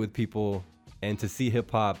shared it with people. And to see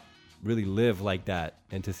hip-hop really live like that,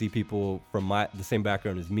 and to see people from the same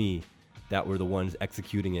background as me that were the ones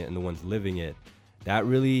executing it and the ones living it,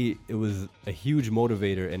 it was a huge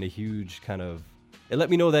motivator and a huge it let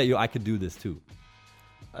me know that I could do this too.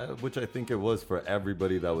 Which I think it was for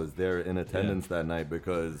everybody that was there in attendance that night,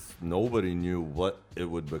 because nobody knew what it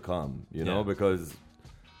would become, because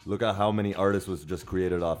look at how many artists was just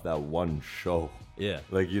created off that one show. Yeah.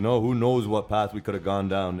 Like, who knows what path we could have gone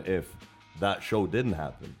down if that show didn't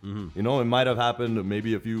happen. Mm-hmm. It might have happened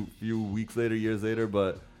maybe a few weeks later, years later,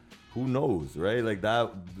 but who knows, right? Like that,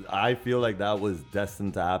 I feel like that was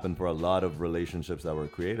destined to happen for a lot of relationships that were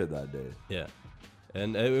created that day. Yeah.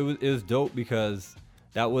 And it was dope, because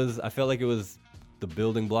I felt like it was the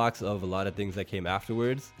building blocks of a lot of things that came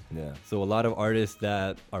afterwards. Yeah. So a lot of artists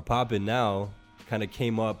that are popping now kind of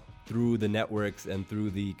came up through the networks and through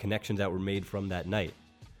the connections that were made from that night.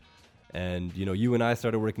 And, you and I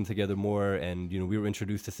started working together more, and, we were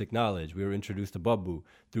introduced to Sick Knowledge. We were introduced to Bubbu.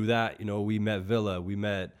 Through that, we met Villa, we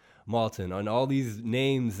met Malton, and all these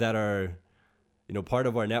names that are, part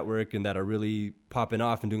of our network and that are really popping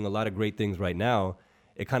off and doing a lot of great things right now.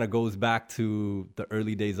 It kind of goes back to the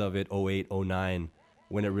early days of it, 08, 09,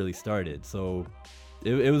 when it really started. So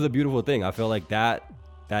it was a beautiful thing. I felt like that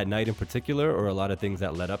night in particular, or a lot of things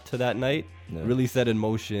that led up to that night, really set in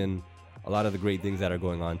motion a lot of the great things that are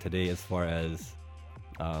going on today as far as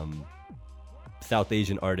South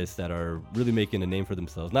Asian artists that are really making a name for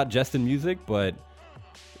themselves, not just in music, but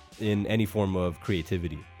in any form of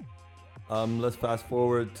creativity. Let's fast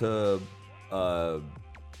forward to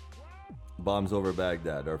Bombs Over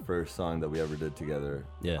Baghdad, our first song that we ever did together.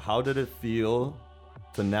 Yeah. How did it feel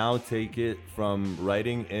to now take it from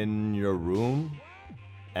writing in your room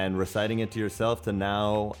and reciting it to yourself to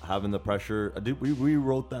now having the pressure? We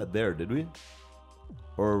wrote that there, did we?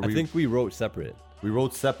 I think we wrote separate. We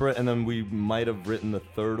wrote separate, and then we might have written the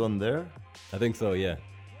third one there? I think so, yeah.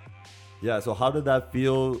 Yeah, so how did that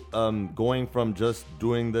feel, going from just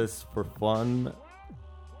doing this for fun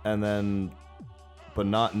and then, but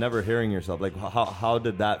never hearing yourself? Like, how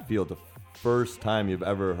did that feel the first time you've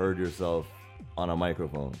ever heard yourself on a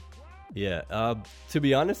microphone? Yeah. To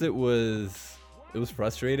be honest, it was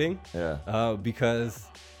frustrating. Yeah. Because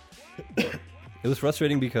it was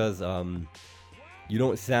frustrating because you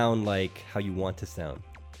don't sound like how you want to sound.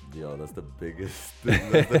 Yo, that's the biggest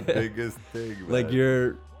thing. That's the biggest thing, man. Like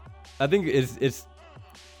I think it's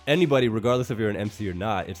anybody, regardless if you're an MC or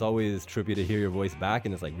not, it's always trippy to hear your voice back,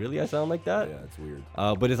 and it's like, really, I sound like that? Yeah, it's weird.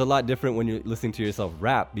 But it's a lot different when you're listening to yourself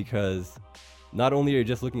rap, because not only are you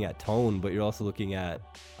just looking at tone, but you're also looking at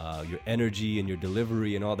your energy and your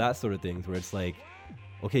delivery and all that sort of things, where it's like,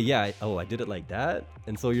 okay, yeah, I did it like that.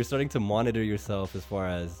 And so you're starting to monitor yourself as far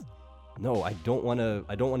as, no, I don't want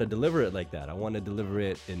to deliver it like that. I want to deliver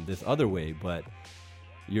it in this other way, but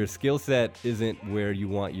your skill set isn't where you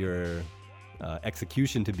want your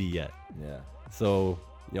execution to be yet. Yeah. So,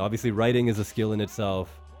 obviously writing is a skill in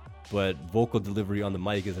itself, but vocal delivery on the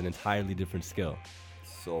mic is an entirely different skill.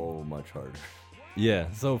 So much harder.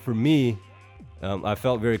 Yeah. So for me, I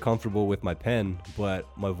felt very comfortable with my pen, but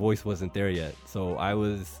my voice wasn't there yet. So I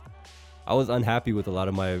was unhappy with a lot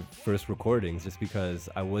of my first recordings just because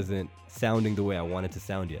I wasn't sounding the way I wanted to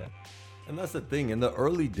sound yet. And that's the thing. In the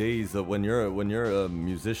early days of when you're a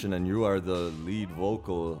musician and you are the lead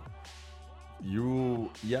vocal, you're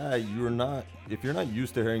not, if you're not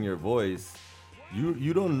used to hearing your voice,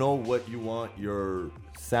 you don't know what you want your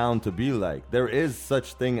sound to be like. There is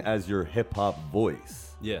such thing as your hip hop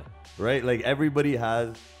voice. Yeah. Right? Like everyone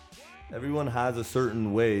has a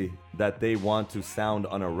certain way that they want to sound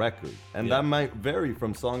on a record. And that might vary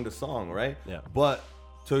from song to song, right? Yeah. But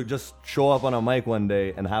to just show up on a mic one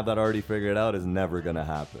day and have that already figured out is never going to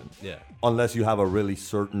happen. Yeah. Unless you have a really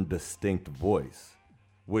certain distinct voice,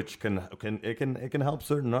 which can help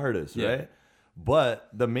certain artists, right? But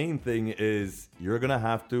the main thing is you're going to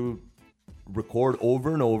have to record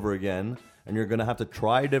over and over again, and you're going to have to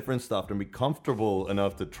try different stuff and be comfortable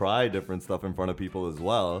enough to try different stuff in front of people as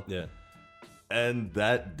well. Yeah. And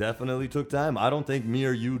that definitely took time. I don't think me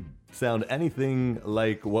or you sound anything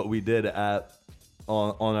like what we did on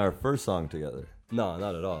our first song together. No,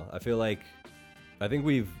 not at all. I think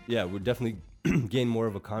we've definitely gained more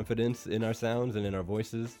of a confidence in our sounds and in our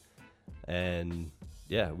voices. And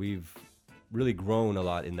yeah, we've really grown a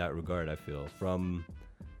lot in that regard, I feel. From,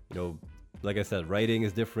 like I said, writing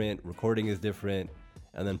is different, recording is different,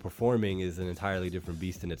 and then performing is an entirely different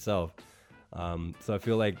beast in itself. So I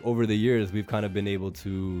feel like over the years, we've kind of been able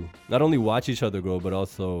to not only watch each other grow, but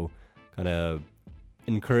also kind of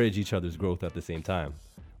encourage each other's growth at the same time.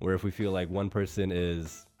 Where if we feel like one person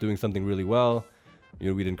is doing something really well,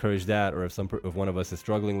 we'd encourage that. Or if one of us is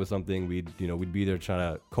struggling with something, we'd be there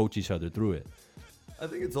trying to coach each other through it. I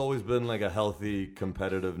think it's always been like a healthy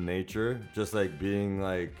competitive nature, just like being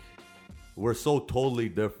like, we're so totally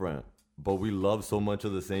different, but we love so much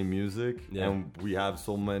of the same music, and we have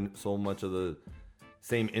so much of the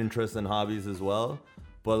same interests and hobbies as well.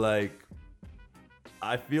 But like,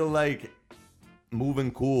 I feel like Movin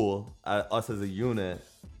Cool, us as a unit,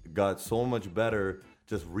 got so much better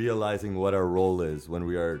just realizing what our role is when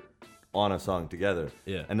we are on a song together.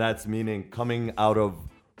 Yeah. And that's meaning coming out of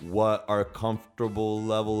what our comfortable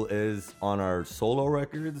level is on our solo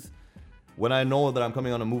records. When I know that I'm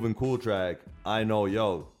coming on a Movin Cool track, I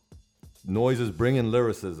know, Noise is bringing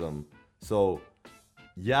lyricism. So,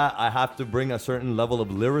 yeah, I have to bring a certain level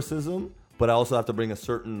of lyricism, but I also have to bring a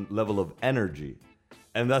certain level of energy.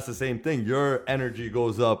 And that's the same thing. Your energy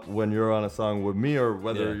goes up when you're on a song with me, or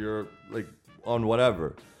whether you're like on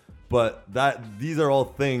whatever. But these are all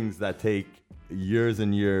things that take years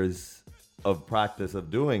and years of practice of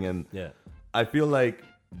doing. And I feel like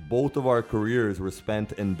both of our careers were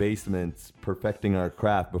spent in basements perfecting our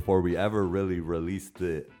craft before we ever really released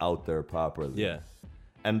it out there properly. Yeah.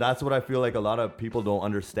 And that's what I feel like a lot of people don't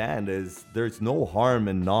understand is there's no harm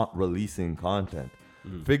in not releasing content.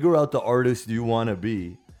 Figure out the artist you want to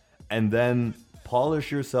be, and then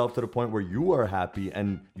polish yourself to the point where you are happy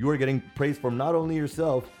and you are getting praise from not only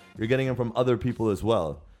yourself, you're getting it from other people as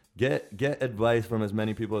well. Get advice from as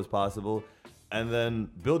many people as possible, and then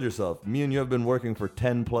build yourself. Me and you have been working for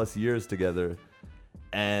 10 plus years together,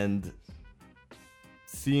 and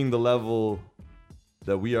seeing the level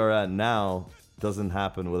that we are at now doesn't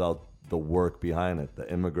happen without the work behind it,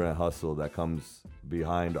 the immigrant hustle that comes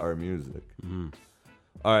behind our music.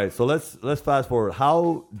 All right, so let's fast forward.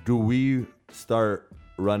 How do we start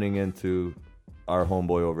running into our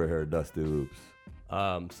homeboy over here, Dusty Loops?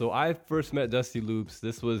 So I first met Dusty Loops.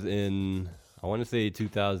 This was in, I want to say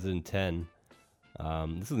 2010.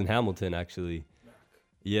 This was in Hamilton, actually.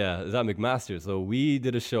 Yeah, it was at McMaster. So we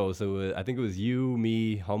did a show. So I think it was you,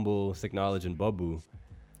 me, Humble, Sick Knowledge, and Babu.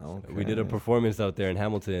 Okay. We did a performance out there in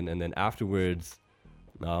Hamilton, and then afterwards,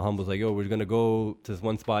 Humble's like, yo, we're gonna go to this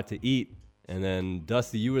one spot to eat, and then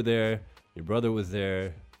Dusty, you were there, your brother was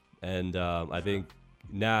there, and I think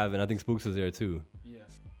Nav and I think Spooks was there too.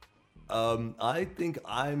 I think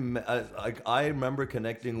I remember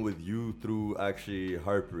connecting with you through actually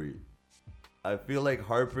Harpreet. I feel like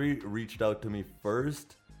Harpreet reached out to me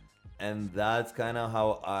first, and that's kind of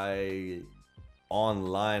how I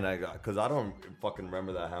got, because I don't fucking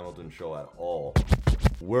remember that Hamilton show at all.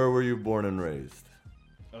 Where were you born and raised?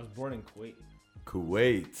 I was born in Kuwait.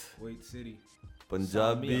 Kuwait City.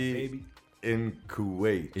 Punjabi Samia, baby. in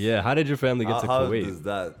Kuwait. Yeah, how did your family get to How Kuwait? does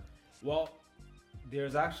that? Well,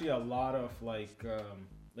 there's actually a lot of like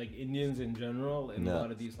Indians in general in a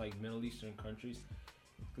lot of these like Middle Eastern countries,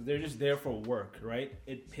 because they're just there for work, right?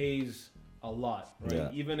 It pays a lot, right? Yeah.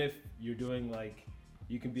 Even if you're doing like,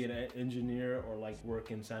 you can be an engineer or like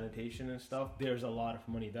work in sanitation and stuff, there's a lot of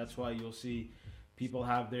money. That's why you'll see people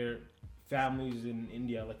have their families in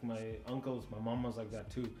India. Like my uncles, my mom was like that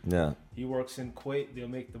too. Yeah. He works in Kuwait. They'll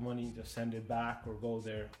make the money, just send it back or go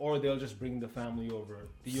there, or they'll just bring the family over.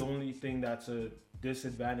 The only thing that's a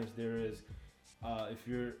disadvantage there is, if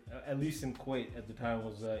you're, at least in Kuwait at the time,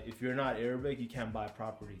 was if you're not Arabic, you can't buy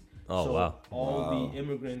property. Oh, so wow. all the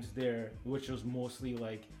immigrants there, which was mostly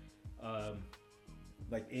like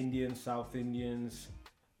Indians, South Indians,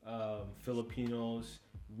 Filipinos,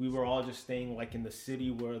 we were all just staying like in the city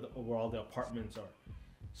where all the apartments are.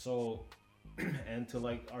 So, and to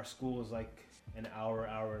like our school was like an hour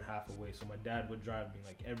and a half away. So my dad would drive me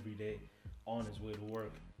like every day on his way to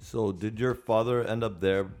work. So did your father end up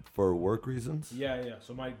there for work reasons? Yeah.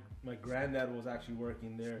 So my granddad was actually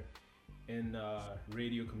working there in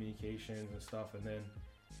radio communications and stuff, and then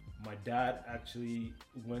my dad actually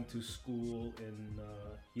went to school in,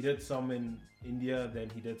 he did some in India, then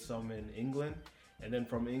he did some in England. And then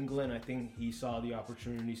from England, I think he saw the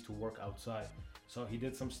opportunities to work outside. So he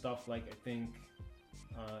did some stuff like, I think,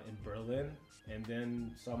 in Berlin. And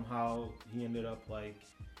then somehow he ended up like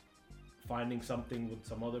finding something with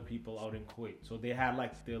some other people out in Kuwait. So they had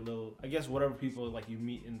like their little, I guess whatever people like you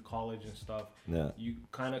meet in college and stuff. Yeah. You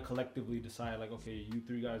kind of collectively decide like, okay, you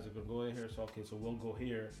three guys are going to go in here. So, okay, so we'll go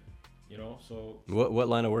here, you know? So What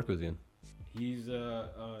line of work was he in? he's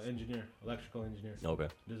a engineer, electrical engineer. Okay.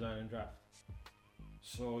 Design and draft.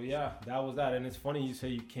 So yeah, that was that. And it's funny you say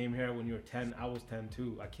you came here when you were 10. I was 10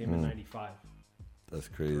 too. I came in 95. That's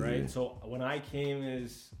crazy. Right? So when I came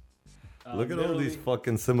is... Look at all these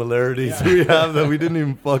fucking similarities we have that we didn't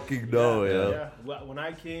even fucking know. Yeah. When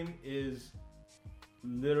I came is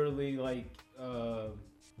literally like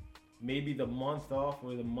maybe the month off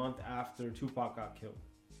or the month after Tupac got killed.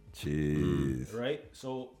 Jeez. Right?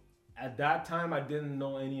 So at that time, I didn't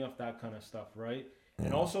know any of that kind of stuff, right?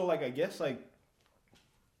 And also, like, I guess, like,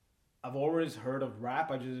 I've always heard of rap.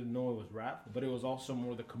 I just didn't know it was rap. But it was also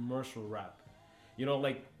more the commercial rap. You know,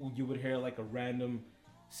 like, you would hear, like, a random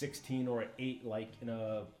 16 or 8, like, in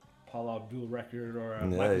a Paula Abdul record or a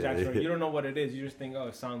Michael Jackson record. You don't know what it is. You just think, oh,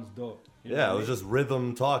 it sounds dope. You know it was just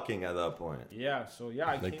rhythm talking at that point. Yeah, so, yeah,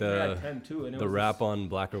 I Like came here at 10, too. And it the was rap on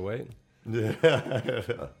Black or White? Yeah.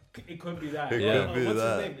 It could be that. It could be what's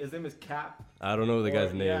that. his name? His name is Cap. I don't know the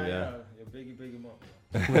guy's name, yeah. Biggie Mo.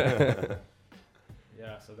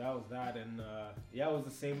 Yeah, so that was that. And, it was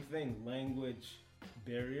the same thing. Language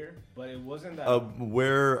barrier, but it wasn't that.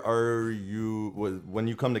 Where are you, when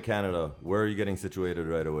you come to Canada, where are you getting situated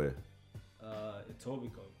right away?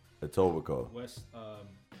 Etobicoke. Etobicoke. West,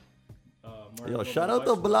 Yo, shout out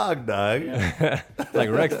the blog, dog. Yeah. Like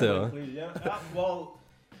Rexdale. Yeah. Well,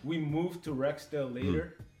 we moved to Rexdale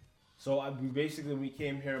later. So we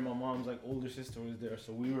came here, my mom's like older sister was there.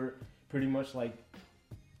 So we were pretty much like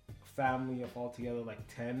family of altogether like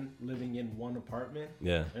 10 living in one apartment.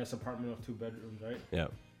 Yeah. And it's an apartment of 2 bedrooms, right? Yeah.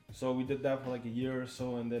 So we did that for like a year or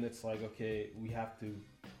so, and then it's like, okay, we have to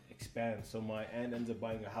expand. So my aunt ends up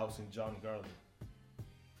buying a house in John Garland.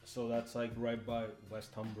 So that's like right by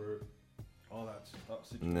West Humber, all that stuff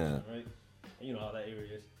situation, right? You know how that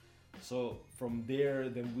area is. So from there,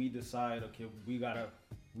 then we decide, okay,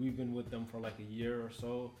 we've been with them for like a year or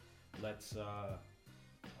so. Let's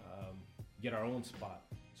get our own spot.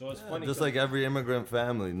 So it's funny. Just like every immigrant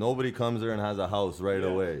family, nobody comes there and has a house right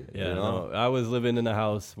away. Yeah, you know? no, I was living in a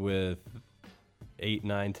house with 8,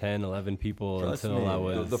 9, 10, 11 people until I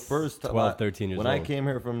was the first 12, 13 years old. When I came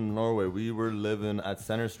here from Norway, we were living at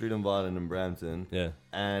Center Street in Vaughan in Brampton. Yeah.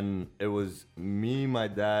 And it was me, my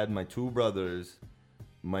dad, my 2 brothers,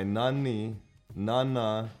 my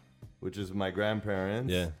Nana, which is my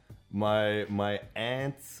grandparents. Yeah. My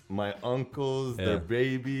aunts, my uncles, their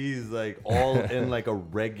babies, like all in like a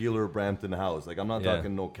regular Brampton house. Like I'm not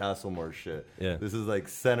talking no Castlemore shit. Yeah. This is like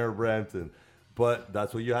center Brampton. But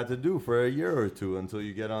that's what you had to do for a year or two until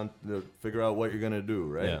you get on to figure out what you're gonna do,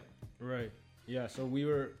 right? Yeah. Right. Yeah. So we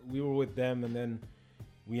were with them, and then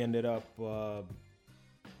we ended up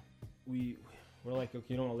we're like,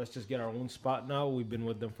 okay, let's just get our own spot now. We've been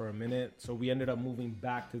with them for a minute, so we ended up moving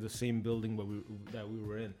back to the same building that we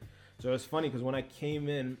were in. So it's funny because when I came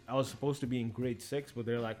in, I was supposed to be in grade 6, but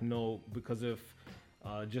they're like, no, because of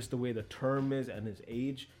just the way the term is and his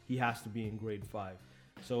age, he has to be in grade 5.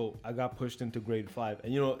 So I got pushed into grade 5,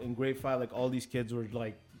 and in grade 5, like all these kids were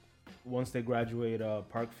like, once they graduate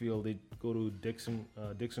Parkfield, they go to Dixon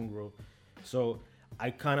Grove. So I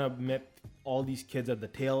kind of met all these kids at the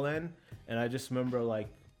tail end, and I just remember like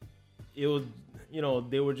it was,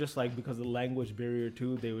 they were just like, because of the language barrier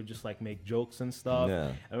too, they would just like make jokes and stuff.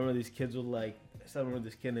 Yeah. I remember these kids would like, I remember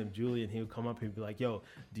this kid named Julian, he would come up and he'd be like, yo,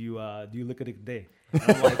 do you look at it today? And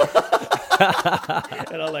I'm like,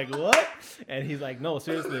 and I'm like, what? And he's like, no,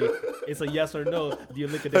 seriously, it's a yes or no. Do you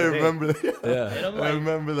look at it today? I remember And I'm like, I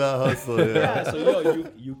remember that hustle, yeah. yeah, so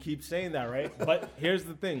you keep saying that, right? But here's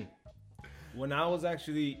the thing. When I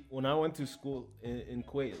went to school in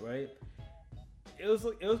Kuwait, right? It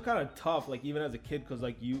was kind of tough, like even as a kid, because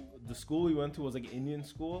like the school we went to was like Indian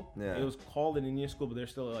school. Yeah. It was called an Indian school, but they're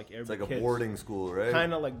still like Arabic. It's like a kids. boarding school, right?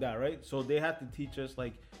 Kind of like that, right? So they had to teach us,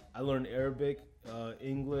 like, I learned Arabic,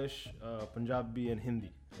 English, Punjabi, and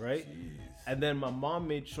Hindi, right? Jeez. And then my mom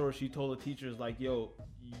made sure, she told the teachers, like, yo,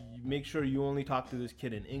 make sure you only talk to this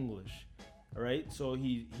kid in English. All right, so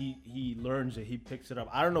he learns it, he picks it up.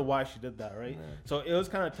 I don't know why she did that, right? Yeah. So it was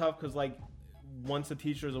kind of tough because like once the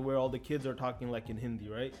teacher is aware, all the kids are talking like in Hindi,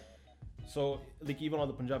 right? So like even all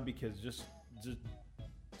the Punjabi kids, just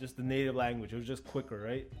the native language, it was just quicker,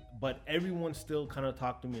 right? But everyone still kind of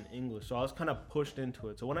talked to me in English, so I was kind of pushed into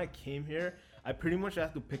it. So when I came here, I pretty much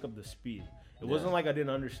had to pick up the speed. It wasn't like I didn't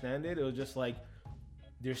understand it. It was just like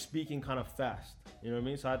they're speaking kind of fast. You know what I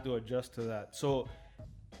mean? So I had to adjust to that. So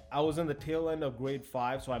I was in the tail end of grade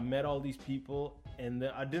 5, so I met all these people, and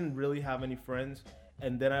then I didn't really have any friends.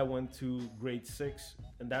 And then I went to grade 6,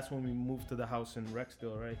 and that's when we moved to the house in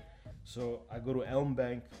Rexdale, right? So I go to Elm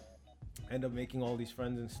Bank, end up making all these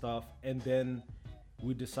friends and stuff, and then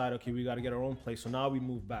we decide, okay, we got to get our own place. So now we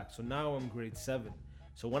move back. So now I'm grade 7.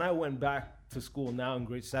 So when I went back to school now in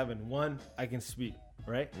grade 7, 1, I can speak,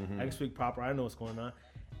 right? Mm-hmm. I can speak proper. I know what's going on.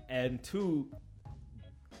 And 2,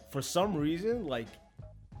 for some reason, like,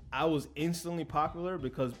 I was instantly popular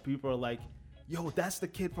because people are like, yo, that's the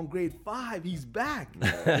kid from grade 5. He's back. You know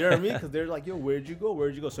what I mean? Because they're like, yo, where'd you go?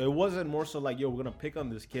 Where'd you go? So it wasn't more so like, yo, we're going to pick on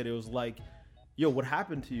this kid. It was like, yo, what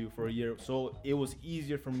happened to you for a year? So it was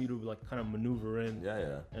easier for me to like kind of maneuver in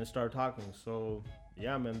and start talking. So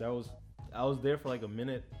yeah, man, I was there for like a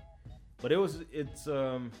minute. But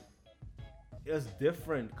it's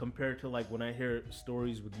different compared to like when I hear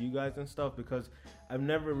stories with you guys and stuff, because I've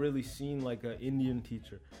never really seen like an Indian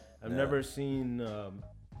teacher. I've never seen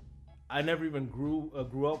I never even grew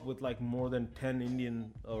up with like more than 10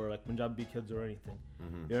 Indian or like Punjabi kids or anything.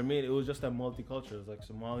 Mm-hmm. You know what I mean? It was just that multicultural. It was like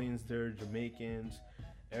Somalians there, Jamaicans,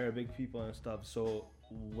 Arabic people and stuff. So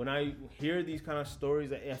when I hear these kind of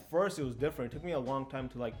stories, at first it was different. It took me a long time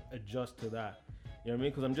to like adjust to that. You know what I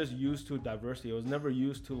mean? Because I'm just used to diversity. I was never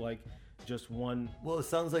used to like just one. Well, it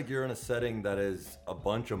sounds like you're in a setting that is a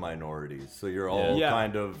bunch of minorities, so you're all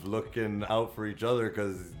kind of looking out for each other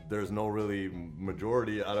because there's no really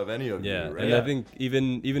majority out of any of you, right? And I think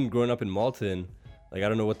even growing up in Malton, like I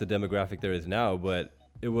don't know what the demographic there is now, but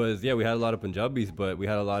it was we had a lot of Punjabis, but we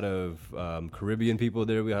had a lot of Caribbean people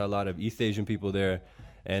there. We had a lot of East Asian people there,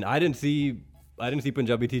 and I didn't see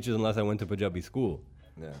Punjabi teachers unless I went to Punjabi school.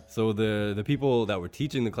 Yeah. So the people that were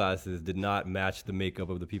teaching the classes did not match the makeup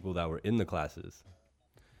of the people that were in the classes.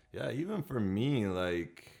 Yeah, even for me,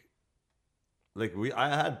 like I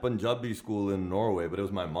had Punjabi school in Norway, but it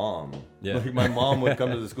was my mom. Yeah. Like my mom would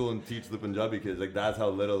come to the school and teach the Punjabi kids. Like that's how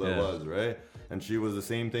little it was, right? And she was the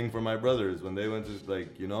same thing for my brothers when they went to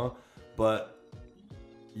like, you know. But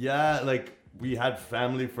yeah, like we had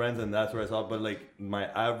family friends and that's where I saw it. But like my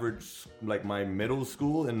average, like my middle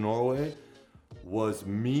school in Norway was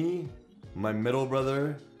me, my middle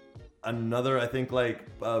brother, another I think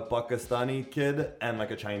like Pakistani kid, and like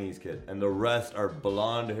a Chinese kid, and the rest are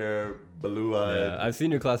blonde hair, blue eyed. Yeah, I've seen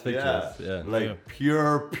your class pictures. Yeah, like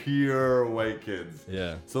pure white kids.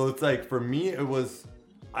 Yeah. So it's like for me,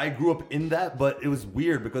 I grew up in that, but it was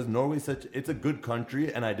weird because Norway's it's a good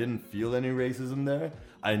country, and I didn't feel any racism there.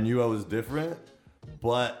 I knew I was different,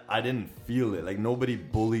 but I didn't feel it. Like nobody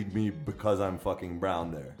bullied me because I'm fucking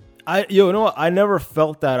brown there. You know what? I never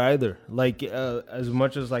felt that either. Like as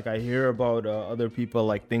much as like I hear about other people,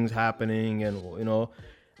 like things happening, and you know,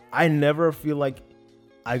 I never feel like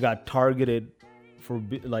I got targeted for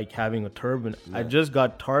like having a turban. Yeah. I just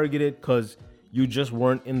got targeted because you just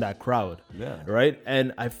weren't in that crowd. Yeah. Right.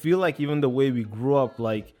 And I feel like even the way we grew up,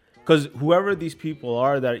 like, because whoever these people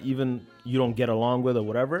are that even you don't get along with or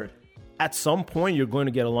whatever, at some point you're going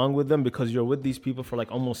to get along with them because you're with these people for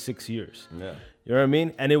like almost 6 years. Yeah. You know what I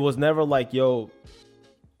mean? And it was never like, yo,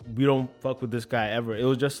 we don't fuck with this guy ever. It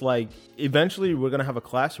was just like, eventually we're going to have a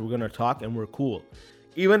class, we're going to talk, and we're cool.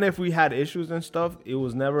 Even if we had issues and stuff, it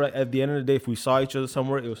was never, at the end of the day, if we saw each other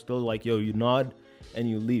somewhere, it was still like, yo, you nod and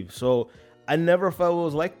you leave. So I never felt it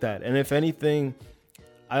was like that. And if anything,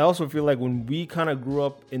 I also feel like when we kind of grew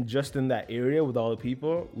up in that area with all the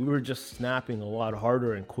people, we were just snapping a lot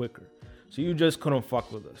harder and quicker. So you just couldn't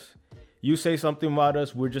fuck with us. You say something about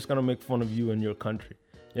us, we're just going to make fun of you and your country.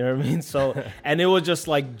 You know what I mean? So, and it was just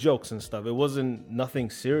like jokes and stuff. It wasn't nothing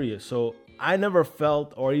serious. So I never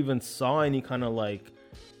felt or even saw any kind of like,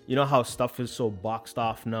 you know how stuff is so boxed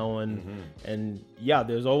off now, and yeah,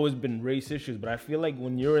 there's always been race issues, but I feel like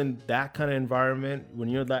when you're in that kind of environment, when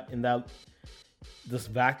you're this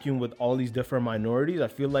vacuum with all these different minorities, I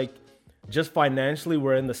feel like just financially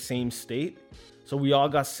we're in the same state, so we all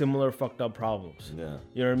got similar fucked up problems. Yeah.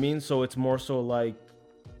 You know what I mean? So it's more so like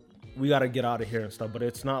we got to get out of here and stuff, but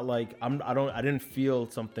it's not like I didn't feel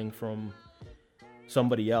something from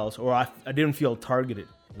somebody else, or I didn't feel targeted.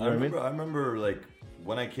 You know what I mean? I remember like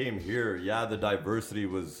when I came here, yeah, the diversity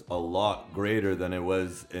was a lot greater than it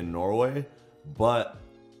was in Norway, but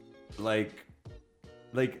like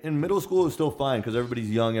in middle school it was still fine because everybody's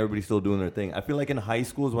young, everybody's still doing their thing. I feel like in high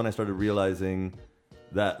school is when I started realizing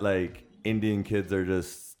that like Indian kids are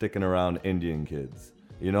just sticking around Indian kids,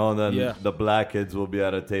 you know, and then the black kids will be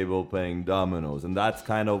at a table playing dominoes, and that's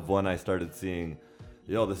kind of when I started seeing,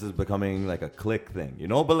 yo, this is becoming like a clique thing, you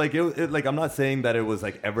know. But like it like I'm not saying that it was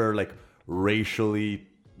like ever like racially,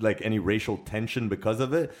 like any racial tension because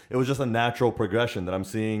of it. It was just a natural progression that I'm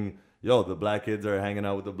seeing. Yo, the black kids are hanging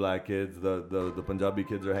out with the black kids, the Punjabi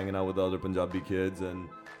kids are hanging out with the other Punjabi kids, and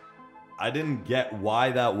I didn't get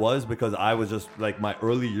why that was, because I was just like, my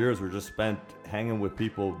early years were just spent hanging with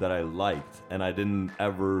people that I liked, and I didn't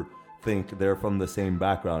ever think they're from the same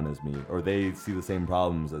background as me or they see the same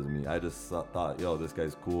problems as me. I just thought, yo, this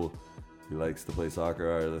guy's cool, he likes to play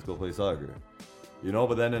soccer, all right, let's go play soccer. You know,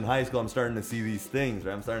 but then in high school, I'm starting to see these things,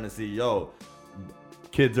 right? I'm starting to see, yo,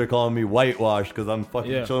 kids are calling me whitewashed because I'm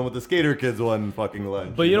fucking chilling with the skater kids one fucking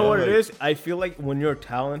lunch. But you know what it is? I feel like when you're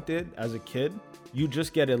talented as a kid, you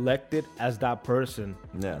just get elected as that person,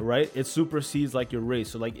 right? It supersedes like your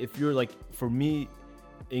race. So like if you're like, for me,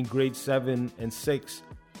 in grade 7 and 6,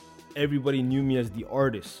 everybody knew me as the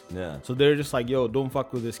artist. Yeah. So they're just like, yo, don't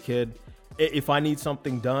fuck with this kid. If I need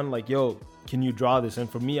something done, like, yo, can you draw this? And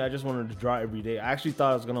for me, I just wanted to draw every day. I actually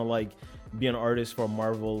thought I was gonna like be an artist for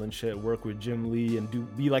Marvel and shit, work with Jim Lee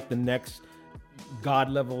and be like the next god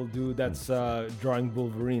level dude that's drawing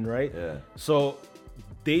Wolverine, right? Yeah. So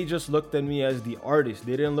they just looked at me as the artist.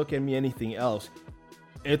 They didn't look at me anything else.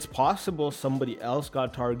 It's possible somebody else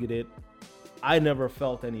got targeted. I never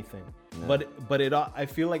felt anything. Yeah. But I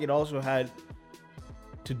feel like it also had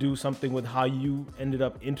to do something with how you ended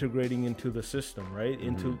up integrating into the system, right?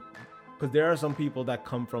 Mm-hmm. Because there are some people that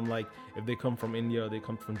come from, like, if they come from India or they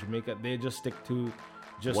come from Jamaica, they just stick to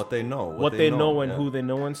just what they know, what they know and who they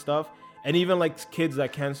know and stuff. And even like kids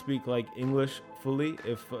that can't speak like English fully,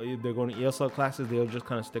 if they're going to ESL classes, they'll just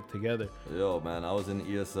kind of stick together. Yo, man, I was in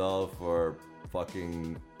ESL for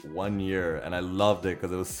fucking 1 year and I loved it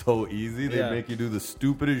because it was so easy. They make you do the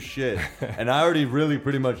stupidest shit. And I already really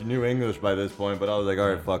pretty much knew English by this point, but I was like, all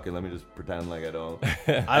right, fuck it, let me just pretend like I don't.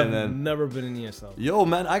 I've never been in ESL. Yo,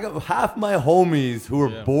 man, I got half my homies who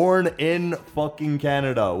were born in fucking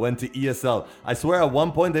Canada went to ESL. I swear at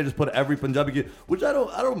one point they just put every Punjabi kid, which I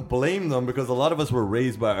don't blame them, because a lot of us were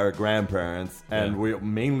raised by our grandparents and we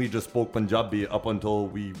mainly just spoke Punjabi up until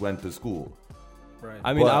we went to school. Right.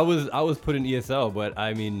 I mean, I was put in ESL, but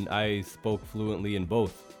I mean, I spoke fluently in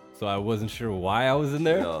both, so I wasn't sure why I was in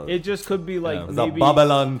there. It just could be like maybe, the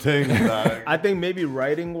Babylon thing. I think maybe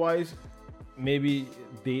writing wise, maybe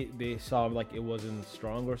they saw like it wasn't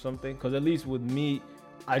strong or something. Because at least with me,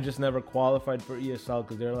 I just never qualified for ESL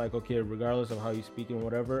because they're like, okay, regardless of how you speak and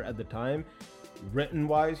whatever at the time, written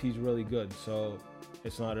wise, he's really good. So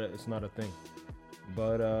it's not a thing.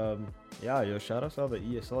 But yo, shout out to all the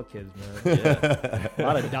ESL kids, man. Yeah. A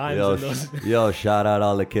lot of dimes in those. Yo, shout out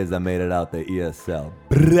all the kids that made it out the ESL.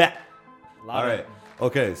 All right.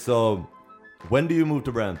 Okay, so when do you move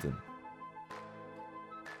to Brampton?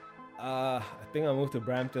 I think I moved to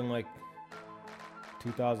Brampton like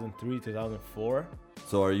 2003, 2004.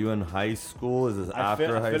 So are you in high school? Is this after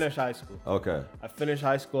high school? I finished high school. Okay. I finished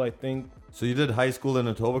high school, I think. So you did high school in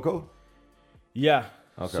Etobicoke? Yeah.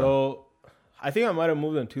 Okay. So I think I might have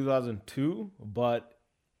moved in 2002, but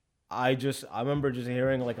I remember just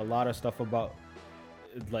hearing like a lot of stuff about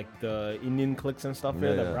like the Indian cliques and stuff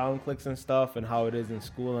here, the brown cliques and stuff, and how it is in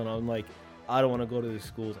school. And I'm like, I don't want to go to these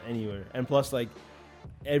schools anywhere. And plus, like,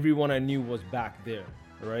 everyone I knew was back there,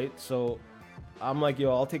 right? So I'm like,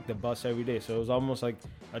 yo, I'll take the bus every day. So it was almost like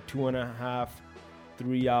a 2.5,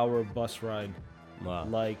 3 hour bus ride. Wow.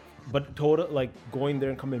 Like, but total, like going there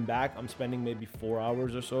and coming back, I'm spending maybe 4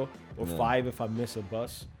 hours or so, or 5 if I miss a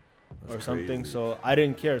bus or something. Crazy. So I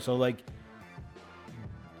didn't care. So like,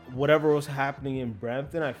 whatever was happening in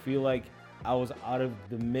Brampton, I feel like I was out of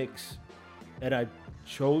the mix, and I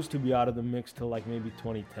chose to be out of the mix till like maybe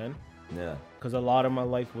 2010. Yeah. Because a lot of my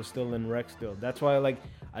life was still in rec still. That's why like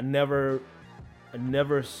I never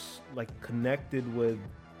like connected with.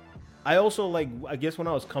 I also like, I guess when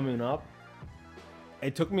I was coming up,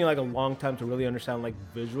 it took me like a long time to really understand like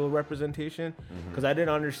visual representation, because I didn't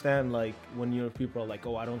understand like when people are like,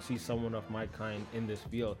 oh, I don't see someone of my kind in this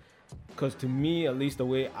field. Because to me, at least the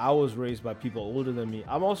way I was raised by people older than me,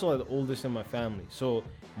 I'm also like the oldest in my family. So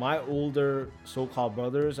my older so-called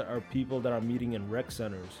brothers are people that I'm meeting in rec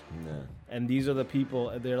centers. Yeah. And these are the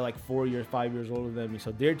people, they're like 4 years, 5 years older than me.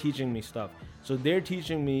 So they're teaching me stuff. So they're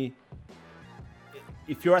teaching me,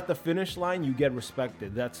 if you're at the finish line, you get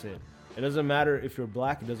respected. That's it. It doesn't matter if you're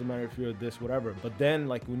black. It doesn't matter if you're this, whatever. But then,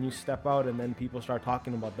 like, when you step out and then people start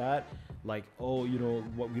talking about that, like, oh, you know,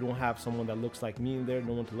 what, we don't have someone that looks like me in there,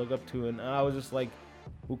 no one to look up to. And I was just like,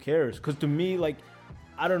 who cares? Because to me, like,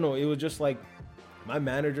 I don't know. It was just like my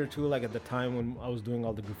manager, too, like at the time when I was doing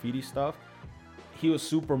all the graffiti stuff, he was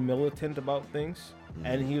super militant about things.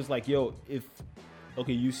 And he was like, yo,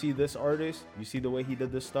 okay, you see this artist, you see the way he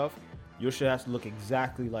did this stuff, your shit has to look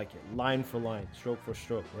exactly like it, line for line, stroke for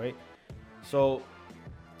stroke, right? So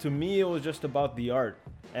to me, it was just about the art.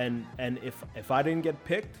 And if I didn't get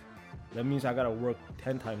picked, that means I gotta work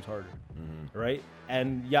 10 times harder, right?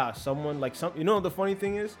 And yeah, the funny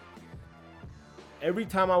thing is, every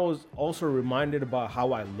time I was also reminded about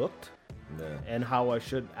how I looked and how I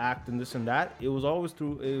should act and this and that, it was always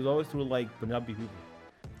through like Punjabi people.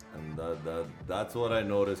 And that's what I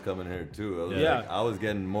noticed coming here too. I was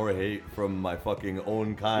getting more hate from my fucking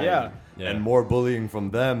own kind, and more bullying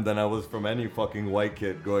from them than I was from any fucking white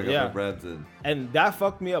kid growing up in Brampton. And that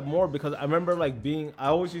fucked me up more because I remember like I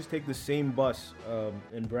always used to take the same bus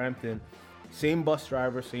in Brampton, same bus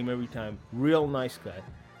driver, same every time, real nice guy.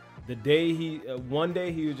 The day one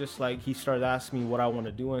day he was just like, he started asking me what I want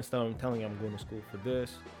to do and stuff. I'm telling him I'm going to school for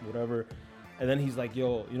this, whatever. And then he's like,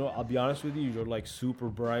 yo, you know, I'll be honest with you, you're like super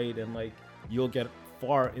bright and like you'll get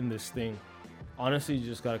far in this thing. Honestly, you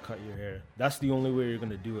just gotta cut your hair. That's the only way you're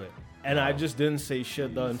gonna do it. And I just didn't say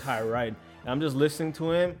shit the entire ride. And I'm just listening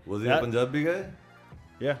to him. Was he a Punjabi guy?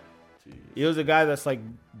 Yeah. Jeez. He was a guy that's like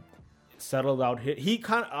settled out here. He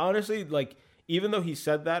kind of, honestly, like, even though he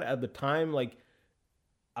said that at the time, like,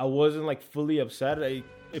 I wasn't like fully upset.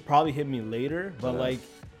 It probably hit me later, but like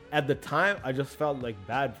at the time, I just felt like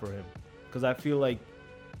bad for him. Because I feel like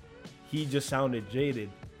he just sounded jaded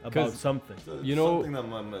about something. You know, something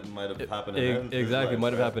that might have happened to him. Exactly,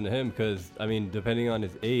 might have happened to him. Because, I mean, depending on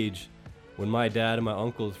his age, when my dad and my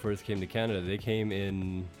uncles first came to Canada, they came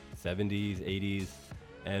in 70s, 80s.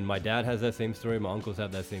 And my dad has that same story. My uncles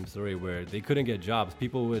have that same story where they couldn't get jobs.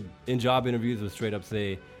 People would, in job interviews, would straight up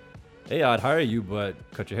say, hey, I'd hire you, but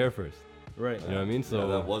cut your hair first. Right. You know what I mean? So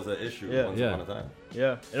that was an issue once upon a time.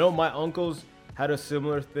 Yeah. You know, my uncles had a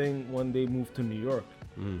similar thing when they moved to New York,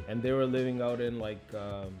 and they were living out in like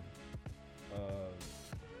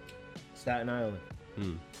Staten Island.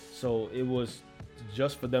 So it was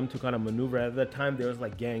just for them to kind of maneuver. At that time, there was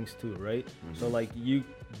like gangs too, right? So like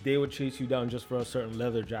they would chase you down just for a certain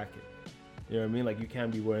leather jacket. You know what I mean? Like you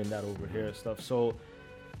can't be wearing that over here and stuff. So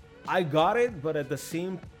I got it, but at the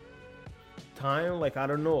same time, like I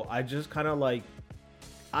don't know, I just kind of like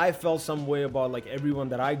I felt some way about like everyone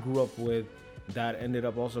that I grew up with that ended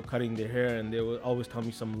up also cutting their hair, and they would always tell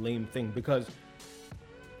me some lame thing because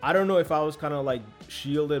I don't know if I was kind of like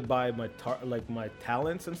shielded by my my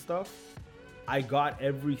talents and stuff. I got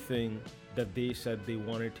everything that they said they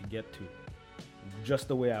wanted to get to, just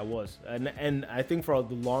the way I was, and I think for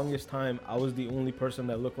the longest time I was the only person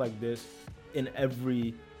that looked like this in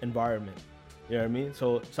every environment. You know what I mean?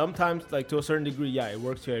 So sometimes, like to a certain degree, yeah, it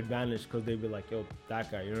works to your advantage because they'd be like, yo, that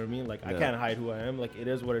guy, you know what I mean? Like I can't hide who I am. Like it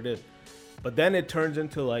is what it is. But then it turns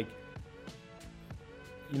into like,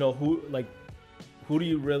 you know, who do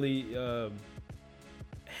you really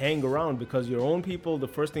hang around? Because your own people, the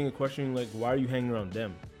first thing you're questioning, like, why are you hanging around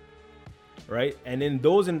them? Right? And in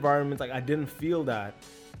those environments, like I didn't feel that.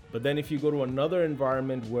 But then if you go to another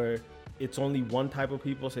environment where it's only one type of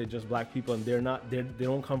people, say just black people, and they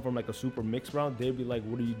don't come from like a super mixed round, they'd be like,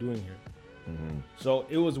 what are you doing here? So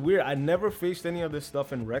it was weird. I never faced any of this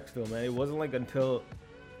stuff in Rexdale, man. It wasn't like until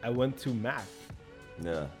I went to Mac.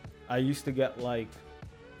 Yeah. I used to get like,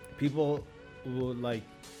 people would like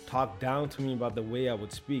talk down to me about the way I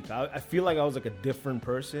would speak. I feel like I was like a different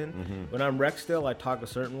person. When I'm Rexdale, I talk a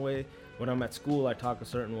certain way. When I'm at school, I talk a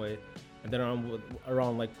certain way. And then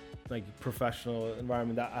around like professional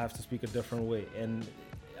environment, that I have to speak a different way. And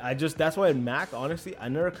that's why in Mac, honestly, I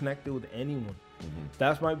never connected with anyone.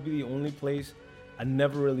 That might be the only place I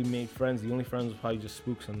never really made friends. The only friends was probably just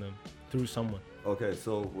spooks on them through someone. Okay,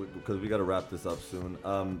 so because we got to wrap this up soon,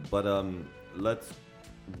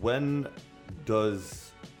 when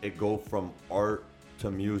does it go from art to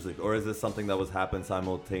music, or is this something that was happening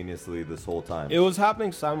simultaneously this whole time? It was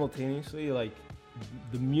happening simultaneously. Like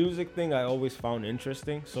the music thing, I always found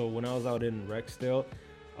interesting. So when I was out in Rexdale,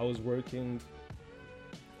 I was working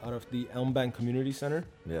out of the Elm Bank Community Center.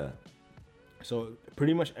 Yeah. So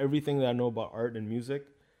pretty much everything that I know about art and music,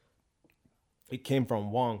 it came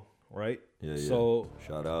from Wong, right? Yeah. So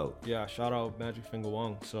shout out. Yeah, shout out Magic Finger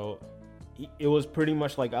Wong. So it was pretty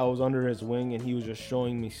much like I was under his wing, and he was just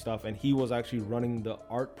showing me stuff, and he was actually running the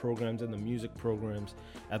art programs and the music programs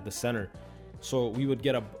at the center. So he would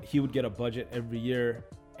get a budget every year,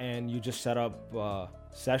 and you just set up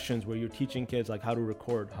sessions where you're teaching kids like how to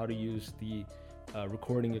record, how to use the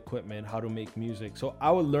recording equipment, how to make music. So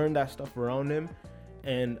I would learn that stuff around him,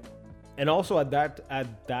 and also at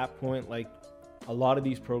that point, like a lot of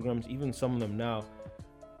these programs, even some of them now,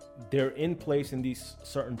 they're in place in these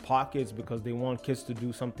certain pockets because they want kids to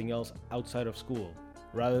do something else outside of school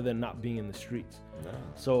rather than not being in the streets. Yeah.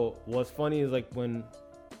 So what's funny is like I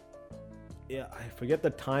forget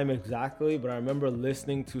the time exactly, but I remember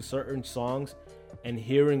listening to certain songs and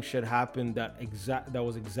hearing shit happen that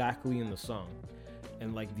was exactly in the song.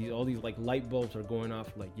 And like all these like light bulbs are going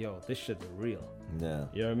off, like, yo, this shit's real. Yeah.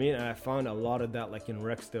 You know what I mean? And I found a lot of that like in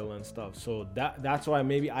Rexdale and stuff. So that's why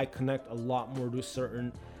maybe I connect a lot more to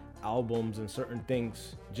certain albums and certain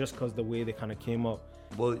things just because the way they kind of came up.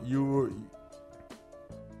 Well, you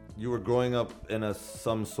were growing up in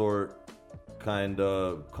some sort kind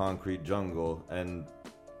of concrete jungle, and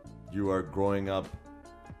you are growing up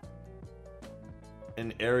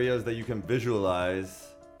in areas that you can visualize.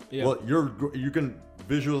 Yeah. Well, you can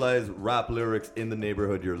visualize rap lyrics in the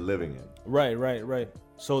neighborhood you're living in. Right.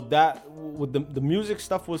 So that with the music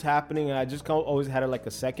stuff was happening, and I just always had it like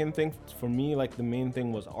a second thing. For me, like the main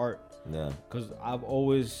thing was art. Yeah. Because I've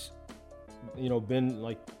always, been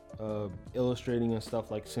like illustrating and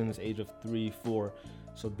stuff like since age of 3, 4.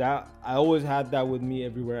 So that I always had that with me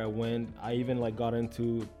everywhere I went. I even like got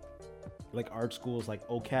into like art schools like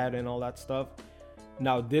OCAD and all that stuff.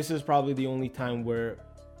 Now this is probably the only time where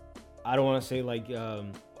I don't want to say like I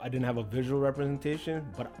didn't have a visual representation,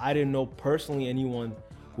 but I didn't know personally anyone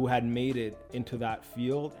who had made it into that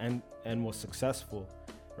field and was successful,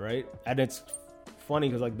 right? And it's funny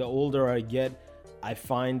because like the older I get, I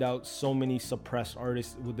find out so many suppressed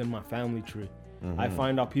artists within my family tree. I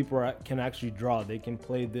find out people can actually draw, they can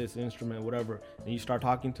play this instrument, whatever, and you start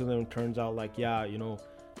talking to them, it turns out like, yeah,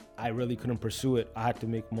 I really couldn't pursue it. I had to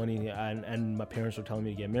make money, and my parents were telling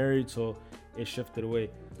me to get married, so it shifted away.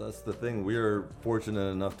 That's the thing. We are fortunate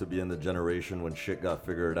enough to be in the generation when shit got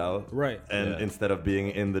figured out. Right. And instead of being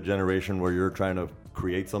in the generation where you're trying to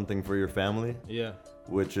create something for your family. Yeah.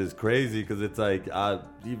 Which is crazy because it's like,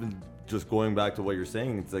 even just going back to what you're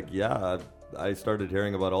saying, it's like, I started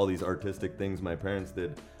hearing about all these artistic things my parents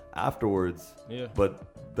did afterwards. Yeah.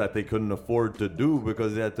 But that they couldn't afford to do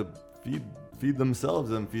because they had to feed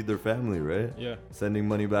themselves and feed their family, right? Yeah. Sending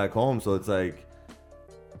money back home. So it's like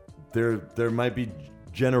there might be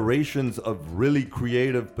generations of really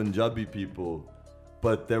creative Punjabi people,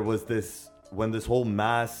 but there was when this whole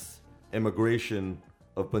mass immigration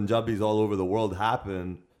of Punjabis all over the world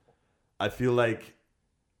happened, I feel like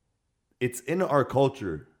it's in our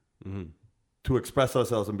culture to express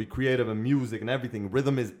ourselves and be creative and music and everything.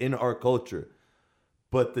 Rhythm is in our culture.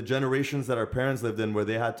 But the generations that our parents lived in, where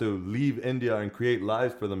they had to leave India and create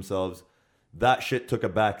lives for themselves, that shit took a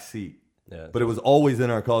back seat. Yeah, but it was always in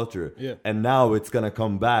our culture. Yeah. And now it's going to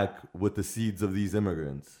come back with the seeds of these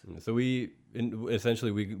immigrants. So we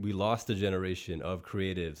lost a generation of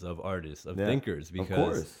creatives, of artists, of thinkers,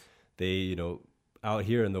 because they, out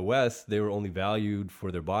here in the West, they were only valued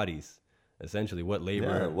for their bodies. Essentially, what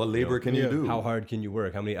labor can you do? How hard can you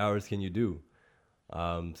work? How many hours can you do?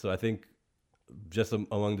 So I think just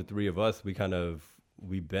among the three of us,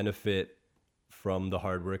 we benefit from the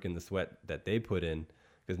hard work and the sweat that they put in,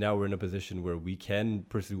 because now we're in a position where we can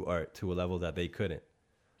pursue art to a level that they couldn't.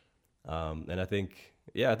 And I think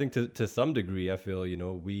to some degree, I feel,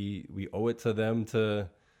 we owe it to them to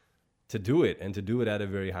do it, and to do it at a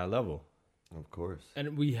very high level. Of course.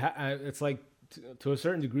 And it's like to a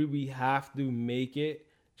certain degree, we have to make it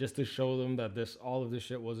just to show them that all of this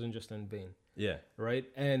shit wasn't just in vain. Yeah. Right.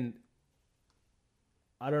 And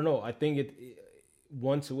I don't know. I think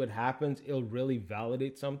once it happens, it'll really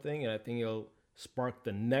validate something, and I think it'll spark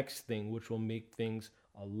the next thing, which will make things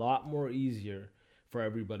a lot more easier for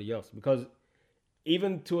everybody else. Because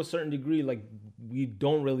even to a certain degree, like, we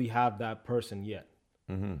don't really have that person yet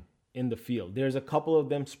in the field. There's a couple of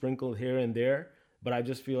them sprinkled here and there, but I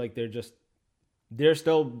just feel like they're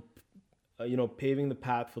still, paving the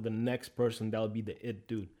path for the next person that'll be the it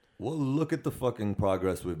dude. Well, look at the fucking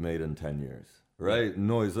progress we've made in 10 years, right?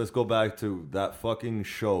 Noise, let's go back to that fucking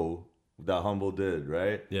show that Humble did,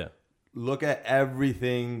 right? Yeah. Look at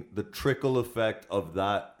everything, the trickle effect of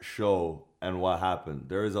that show and what happened.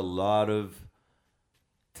 There is a lot of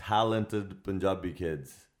talented Punjabi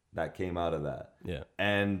kids that came out of that. Yeah.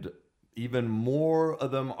 And even more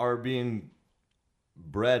of them are being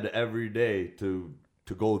bred every day to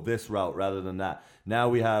go this route rather than that. Now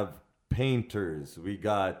we have painters, we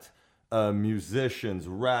got musicians,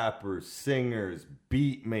 rappers, singers,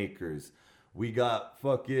 beat makers. We got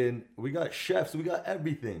chefs, we got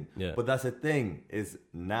everything. Yeah. But that's the thing, is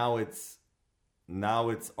now it's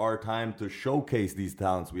our time to showcase these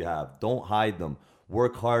talents we have. Don't hide them.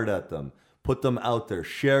 Work hard at them. Put them out there.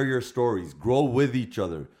 Share your stories. Grow with each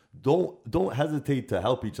other. Don't hesitate to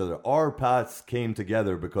help each other. Our paths came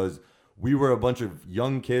together because we were a bunch of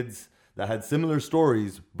young kids that had similar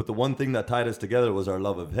stories, but the one thing that tied us together was our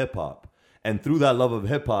love of hip hop. And through that love of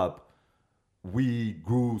hip hop, we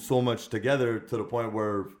grew so much together to the point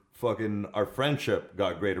where fucking our friendship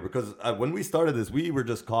got greater. Because when we started this, we were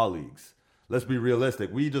just colleagues. Let's be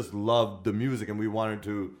realistic. We just loved the music, and we wanted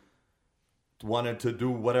to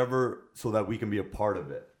do whatever so that we can be a part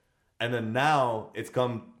of it. And then now it's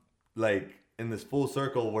come like in this full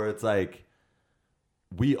circle where it's like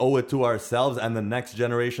we owe it to ourselves and the next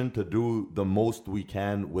generation to do the most we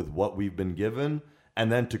can with what we've been given,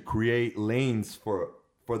 and then to create lanes for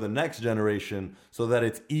the next generation so that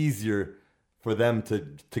it's easier for them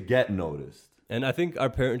to get noticed. And I think our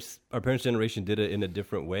parents' generation did it in a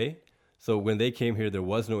different way. So when they came here, there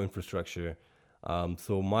was no infrastructure.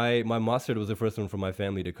 So my master was the first one from my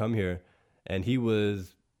family to come here, and he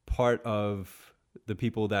was part of the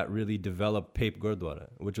people that really developed Pape Gurdwara,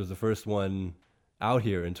 which was the first one out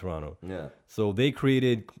here in Toronto. Yeah. So they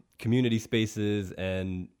created community spaces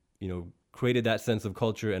and, created that sense of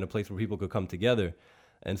culture and a place where people could come together.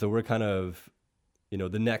 And so we're kind of,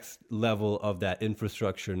 the next level of that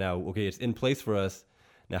infrastructure now. Okay, it's in place for us.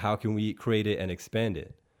 Now, how can we create it and expand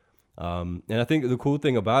it? And I think the cool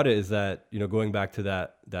thing about it is that, going back to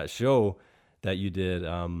that show that you did,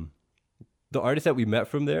 the artists that we met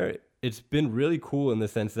from there, it's been really cool in the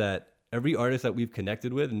sense that every artist that we've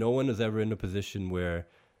connected with, no one is ever in a position where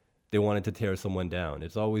they wanted to tear someone down.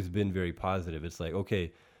 It's always been very positive. It's like,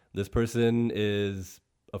 okay, this person is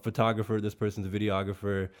a photographer, this person's a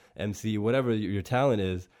videographer, MC, whatever your talent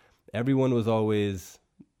is. Everyone was always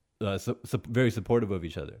very supportive of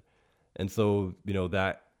each other. And so,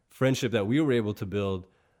 that friendship that we were able to build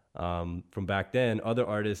from back then, other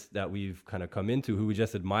artists that we've kind of come into who we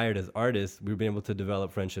just admired as artists, we've been able to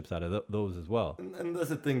develop friendships out of those as well. And that's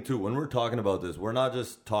the thing too, when we're talking about this, we're not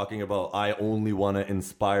just talking about I only want to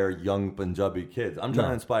inspire young Punjabi kids. I'm trying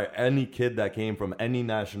to inspire any kid that came from any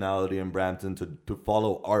nationality in Brampton to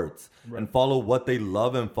follow arts and follow what they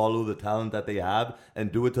love and follow the talent that they have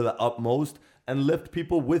and do it to the utmost and lift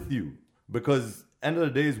people with you. Because end of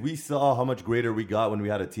the days, we saw how much greater we got when we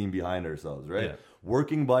had a team behind ourselves, right? Yeah.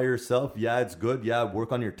 Working by yourself, it's good. Yeah,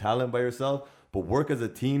 work on your talent by yourself, but work as a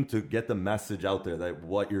team to get the message out there that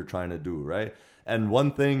what you're trying to do, right? And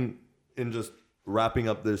one thing in just wrapping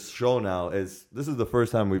up this show now is this is the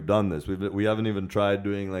first time we've done this. We haven't even tried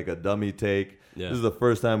doing like a dummy take. Yeah. This is the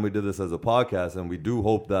first time we did this as a podcast, and we do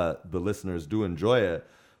hope that the listeners do enjoy it.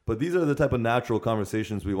 But these are the type of natural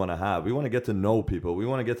conversations we want to have. We want to get to know people. We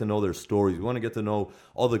want to get to know their stories. We want to get to know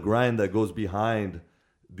all the grind that goes behind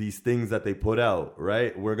these things that they put out,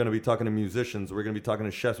 right? We're going to be talking to musicians. We're going to be talking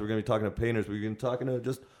to chefs. We're going to be talking to painters. We're going to be talking to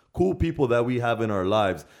just cool people that we have in our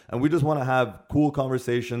lives. And we just want to have cool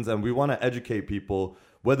conversations, and we want to educate people,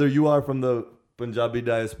 whether you are from the Punjabi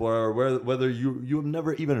diaspora or whether you have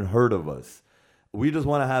never even heard of us. We just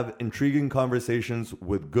want to have intriguing conversations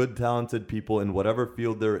with good, talented people in whatever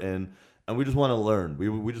field they're in, and we just want to learn.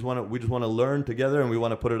 We just want to learn together, and we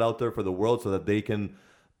want to put it out there for the world so that they can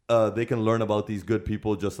learn about these good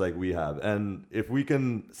people just like we have. And if we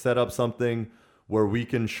can set up something where we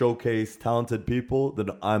can showcase talented people, then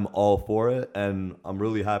I'm all for it. And I'm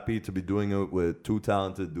really happy to be doing it with two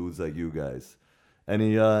talented dudes like you guys.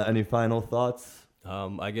 Any final thoughts?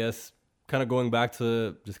 I guess kind of going back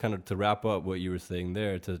to just kind of to wrap up what you were saying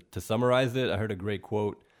there, to summarize it, I heard a great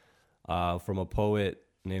quote from a poet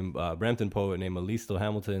named Brampton poet named Alisto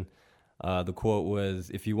Hamilton. The quote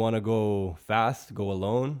was, "If you want to go fast, go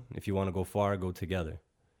alone. If you want to go far, go together."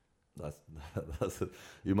 That's it.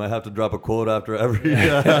 You might have to drop a quote after every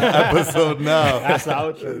episode now. That's the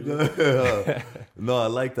outro. No, I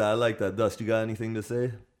like that. Dust, you got anything to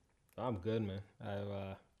say? I'm good, man.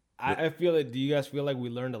 I feel it. Do you guys feel like we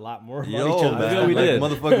learned a lot more about each Yo, other? man, I feel we did.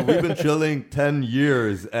 Motherfucker, we've been chilling 10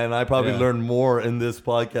 years, and I probably Yeah. learned more in this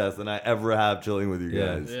podcast than I ever have chilling with you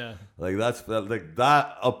Yeah. guys. Yeah. Like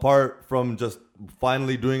that apart from just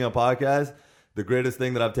finally doing a podcast, the greatest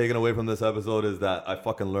thing that I've taken away from this episode is that I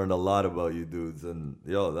fucking learned a lot about you dudes, and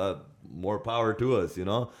that more power to us, you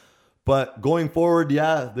know? But going forward,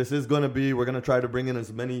 this is going to be, we're going to try to bring in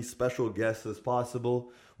as many special guests as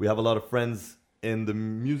possible. We have a lot of friends in the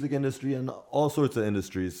music industry and all sorts of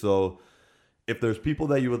industries. So if there's people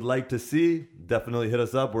that you would like to see, definitely hit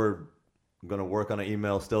us up. We're going to work on an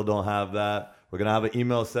email. Still don't have that. We're going to have an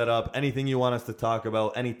email set up. Anything you want us to talk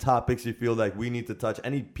about, any topics you feel like we need to touch,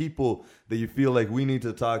 any people that you feel like we need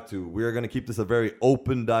to talk to. We're going to keep this a very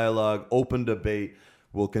open dialogue, open debate.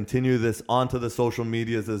 We'll continue this onto the social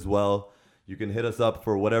medias as well. You can hit us up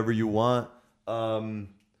for whatever you want.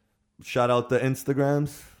 Shout out the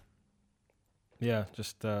Instagrams. Yeah,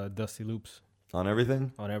 just Dusty Loops On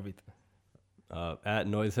everything? on everything. At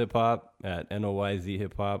Noise Hip Hop, at NOYZ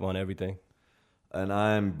Hip Hop on everything. And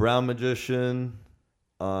I'm Brown Magician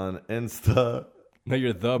on Insta. No,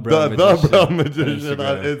 you're the Brown The Magician. Brown Magician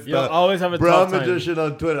on Instagram. Insta. You'll always have a Brown tough time. Magician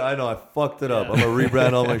on Twitter. I know, I fucked it up. I'm going to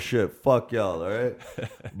rebrand all my shit. Fuck y'all, all right?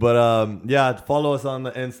 But follow us on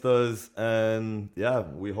the Instas. And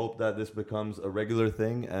we hope that this becomes a regular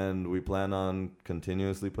thing. And we plan on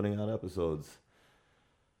continuously putting out episodes.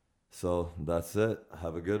 So that's it.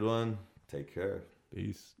 Have a good one. Take care.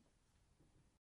 Peace.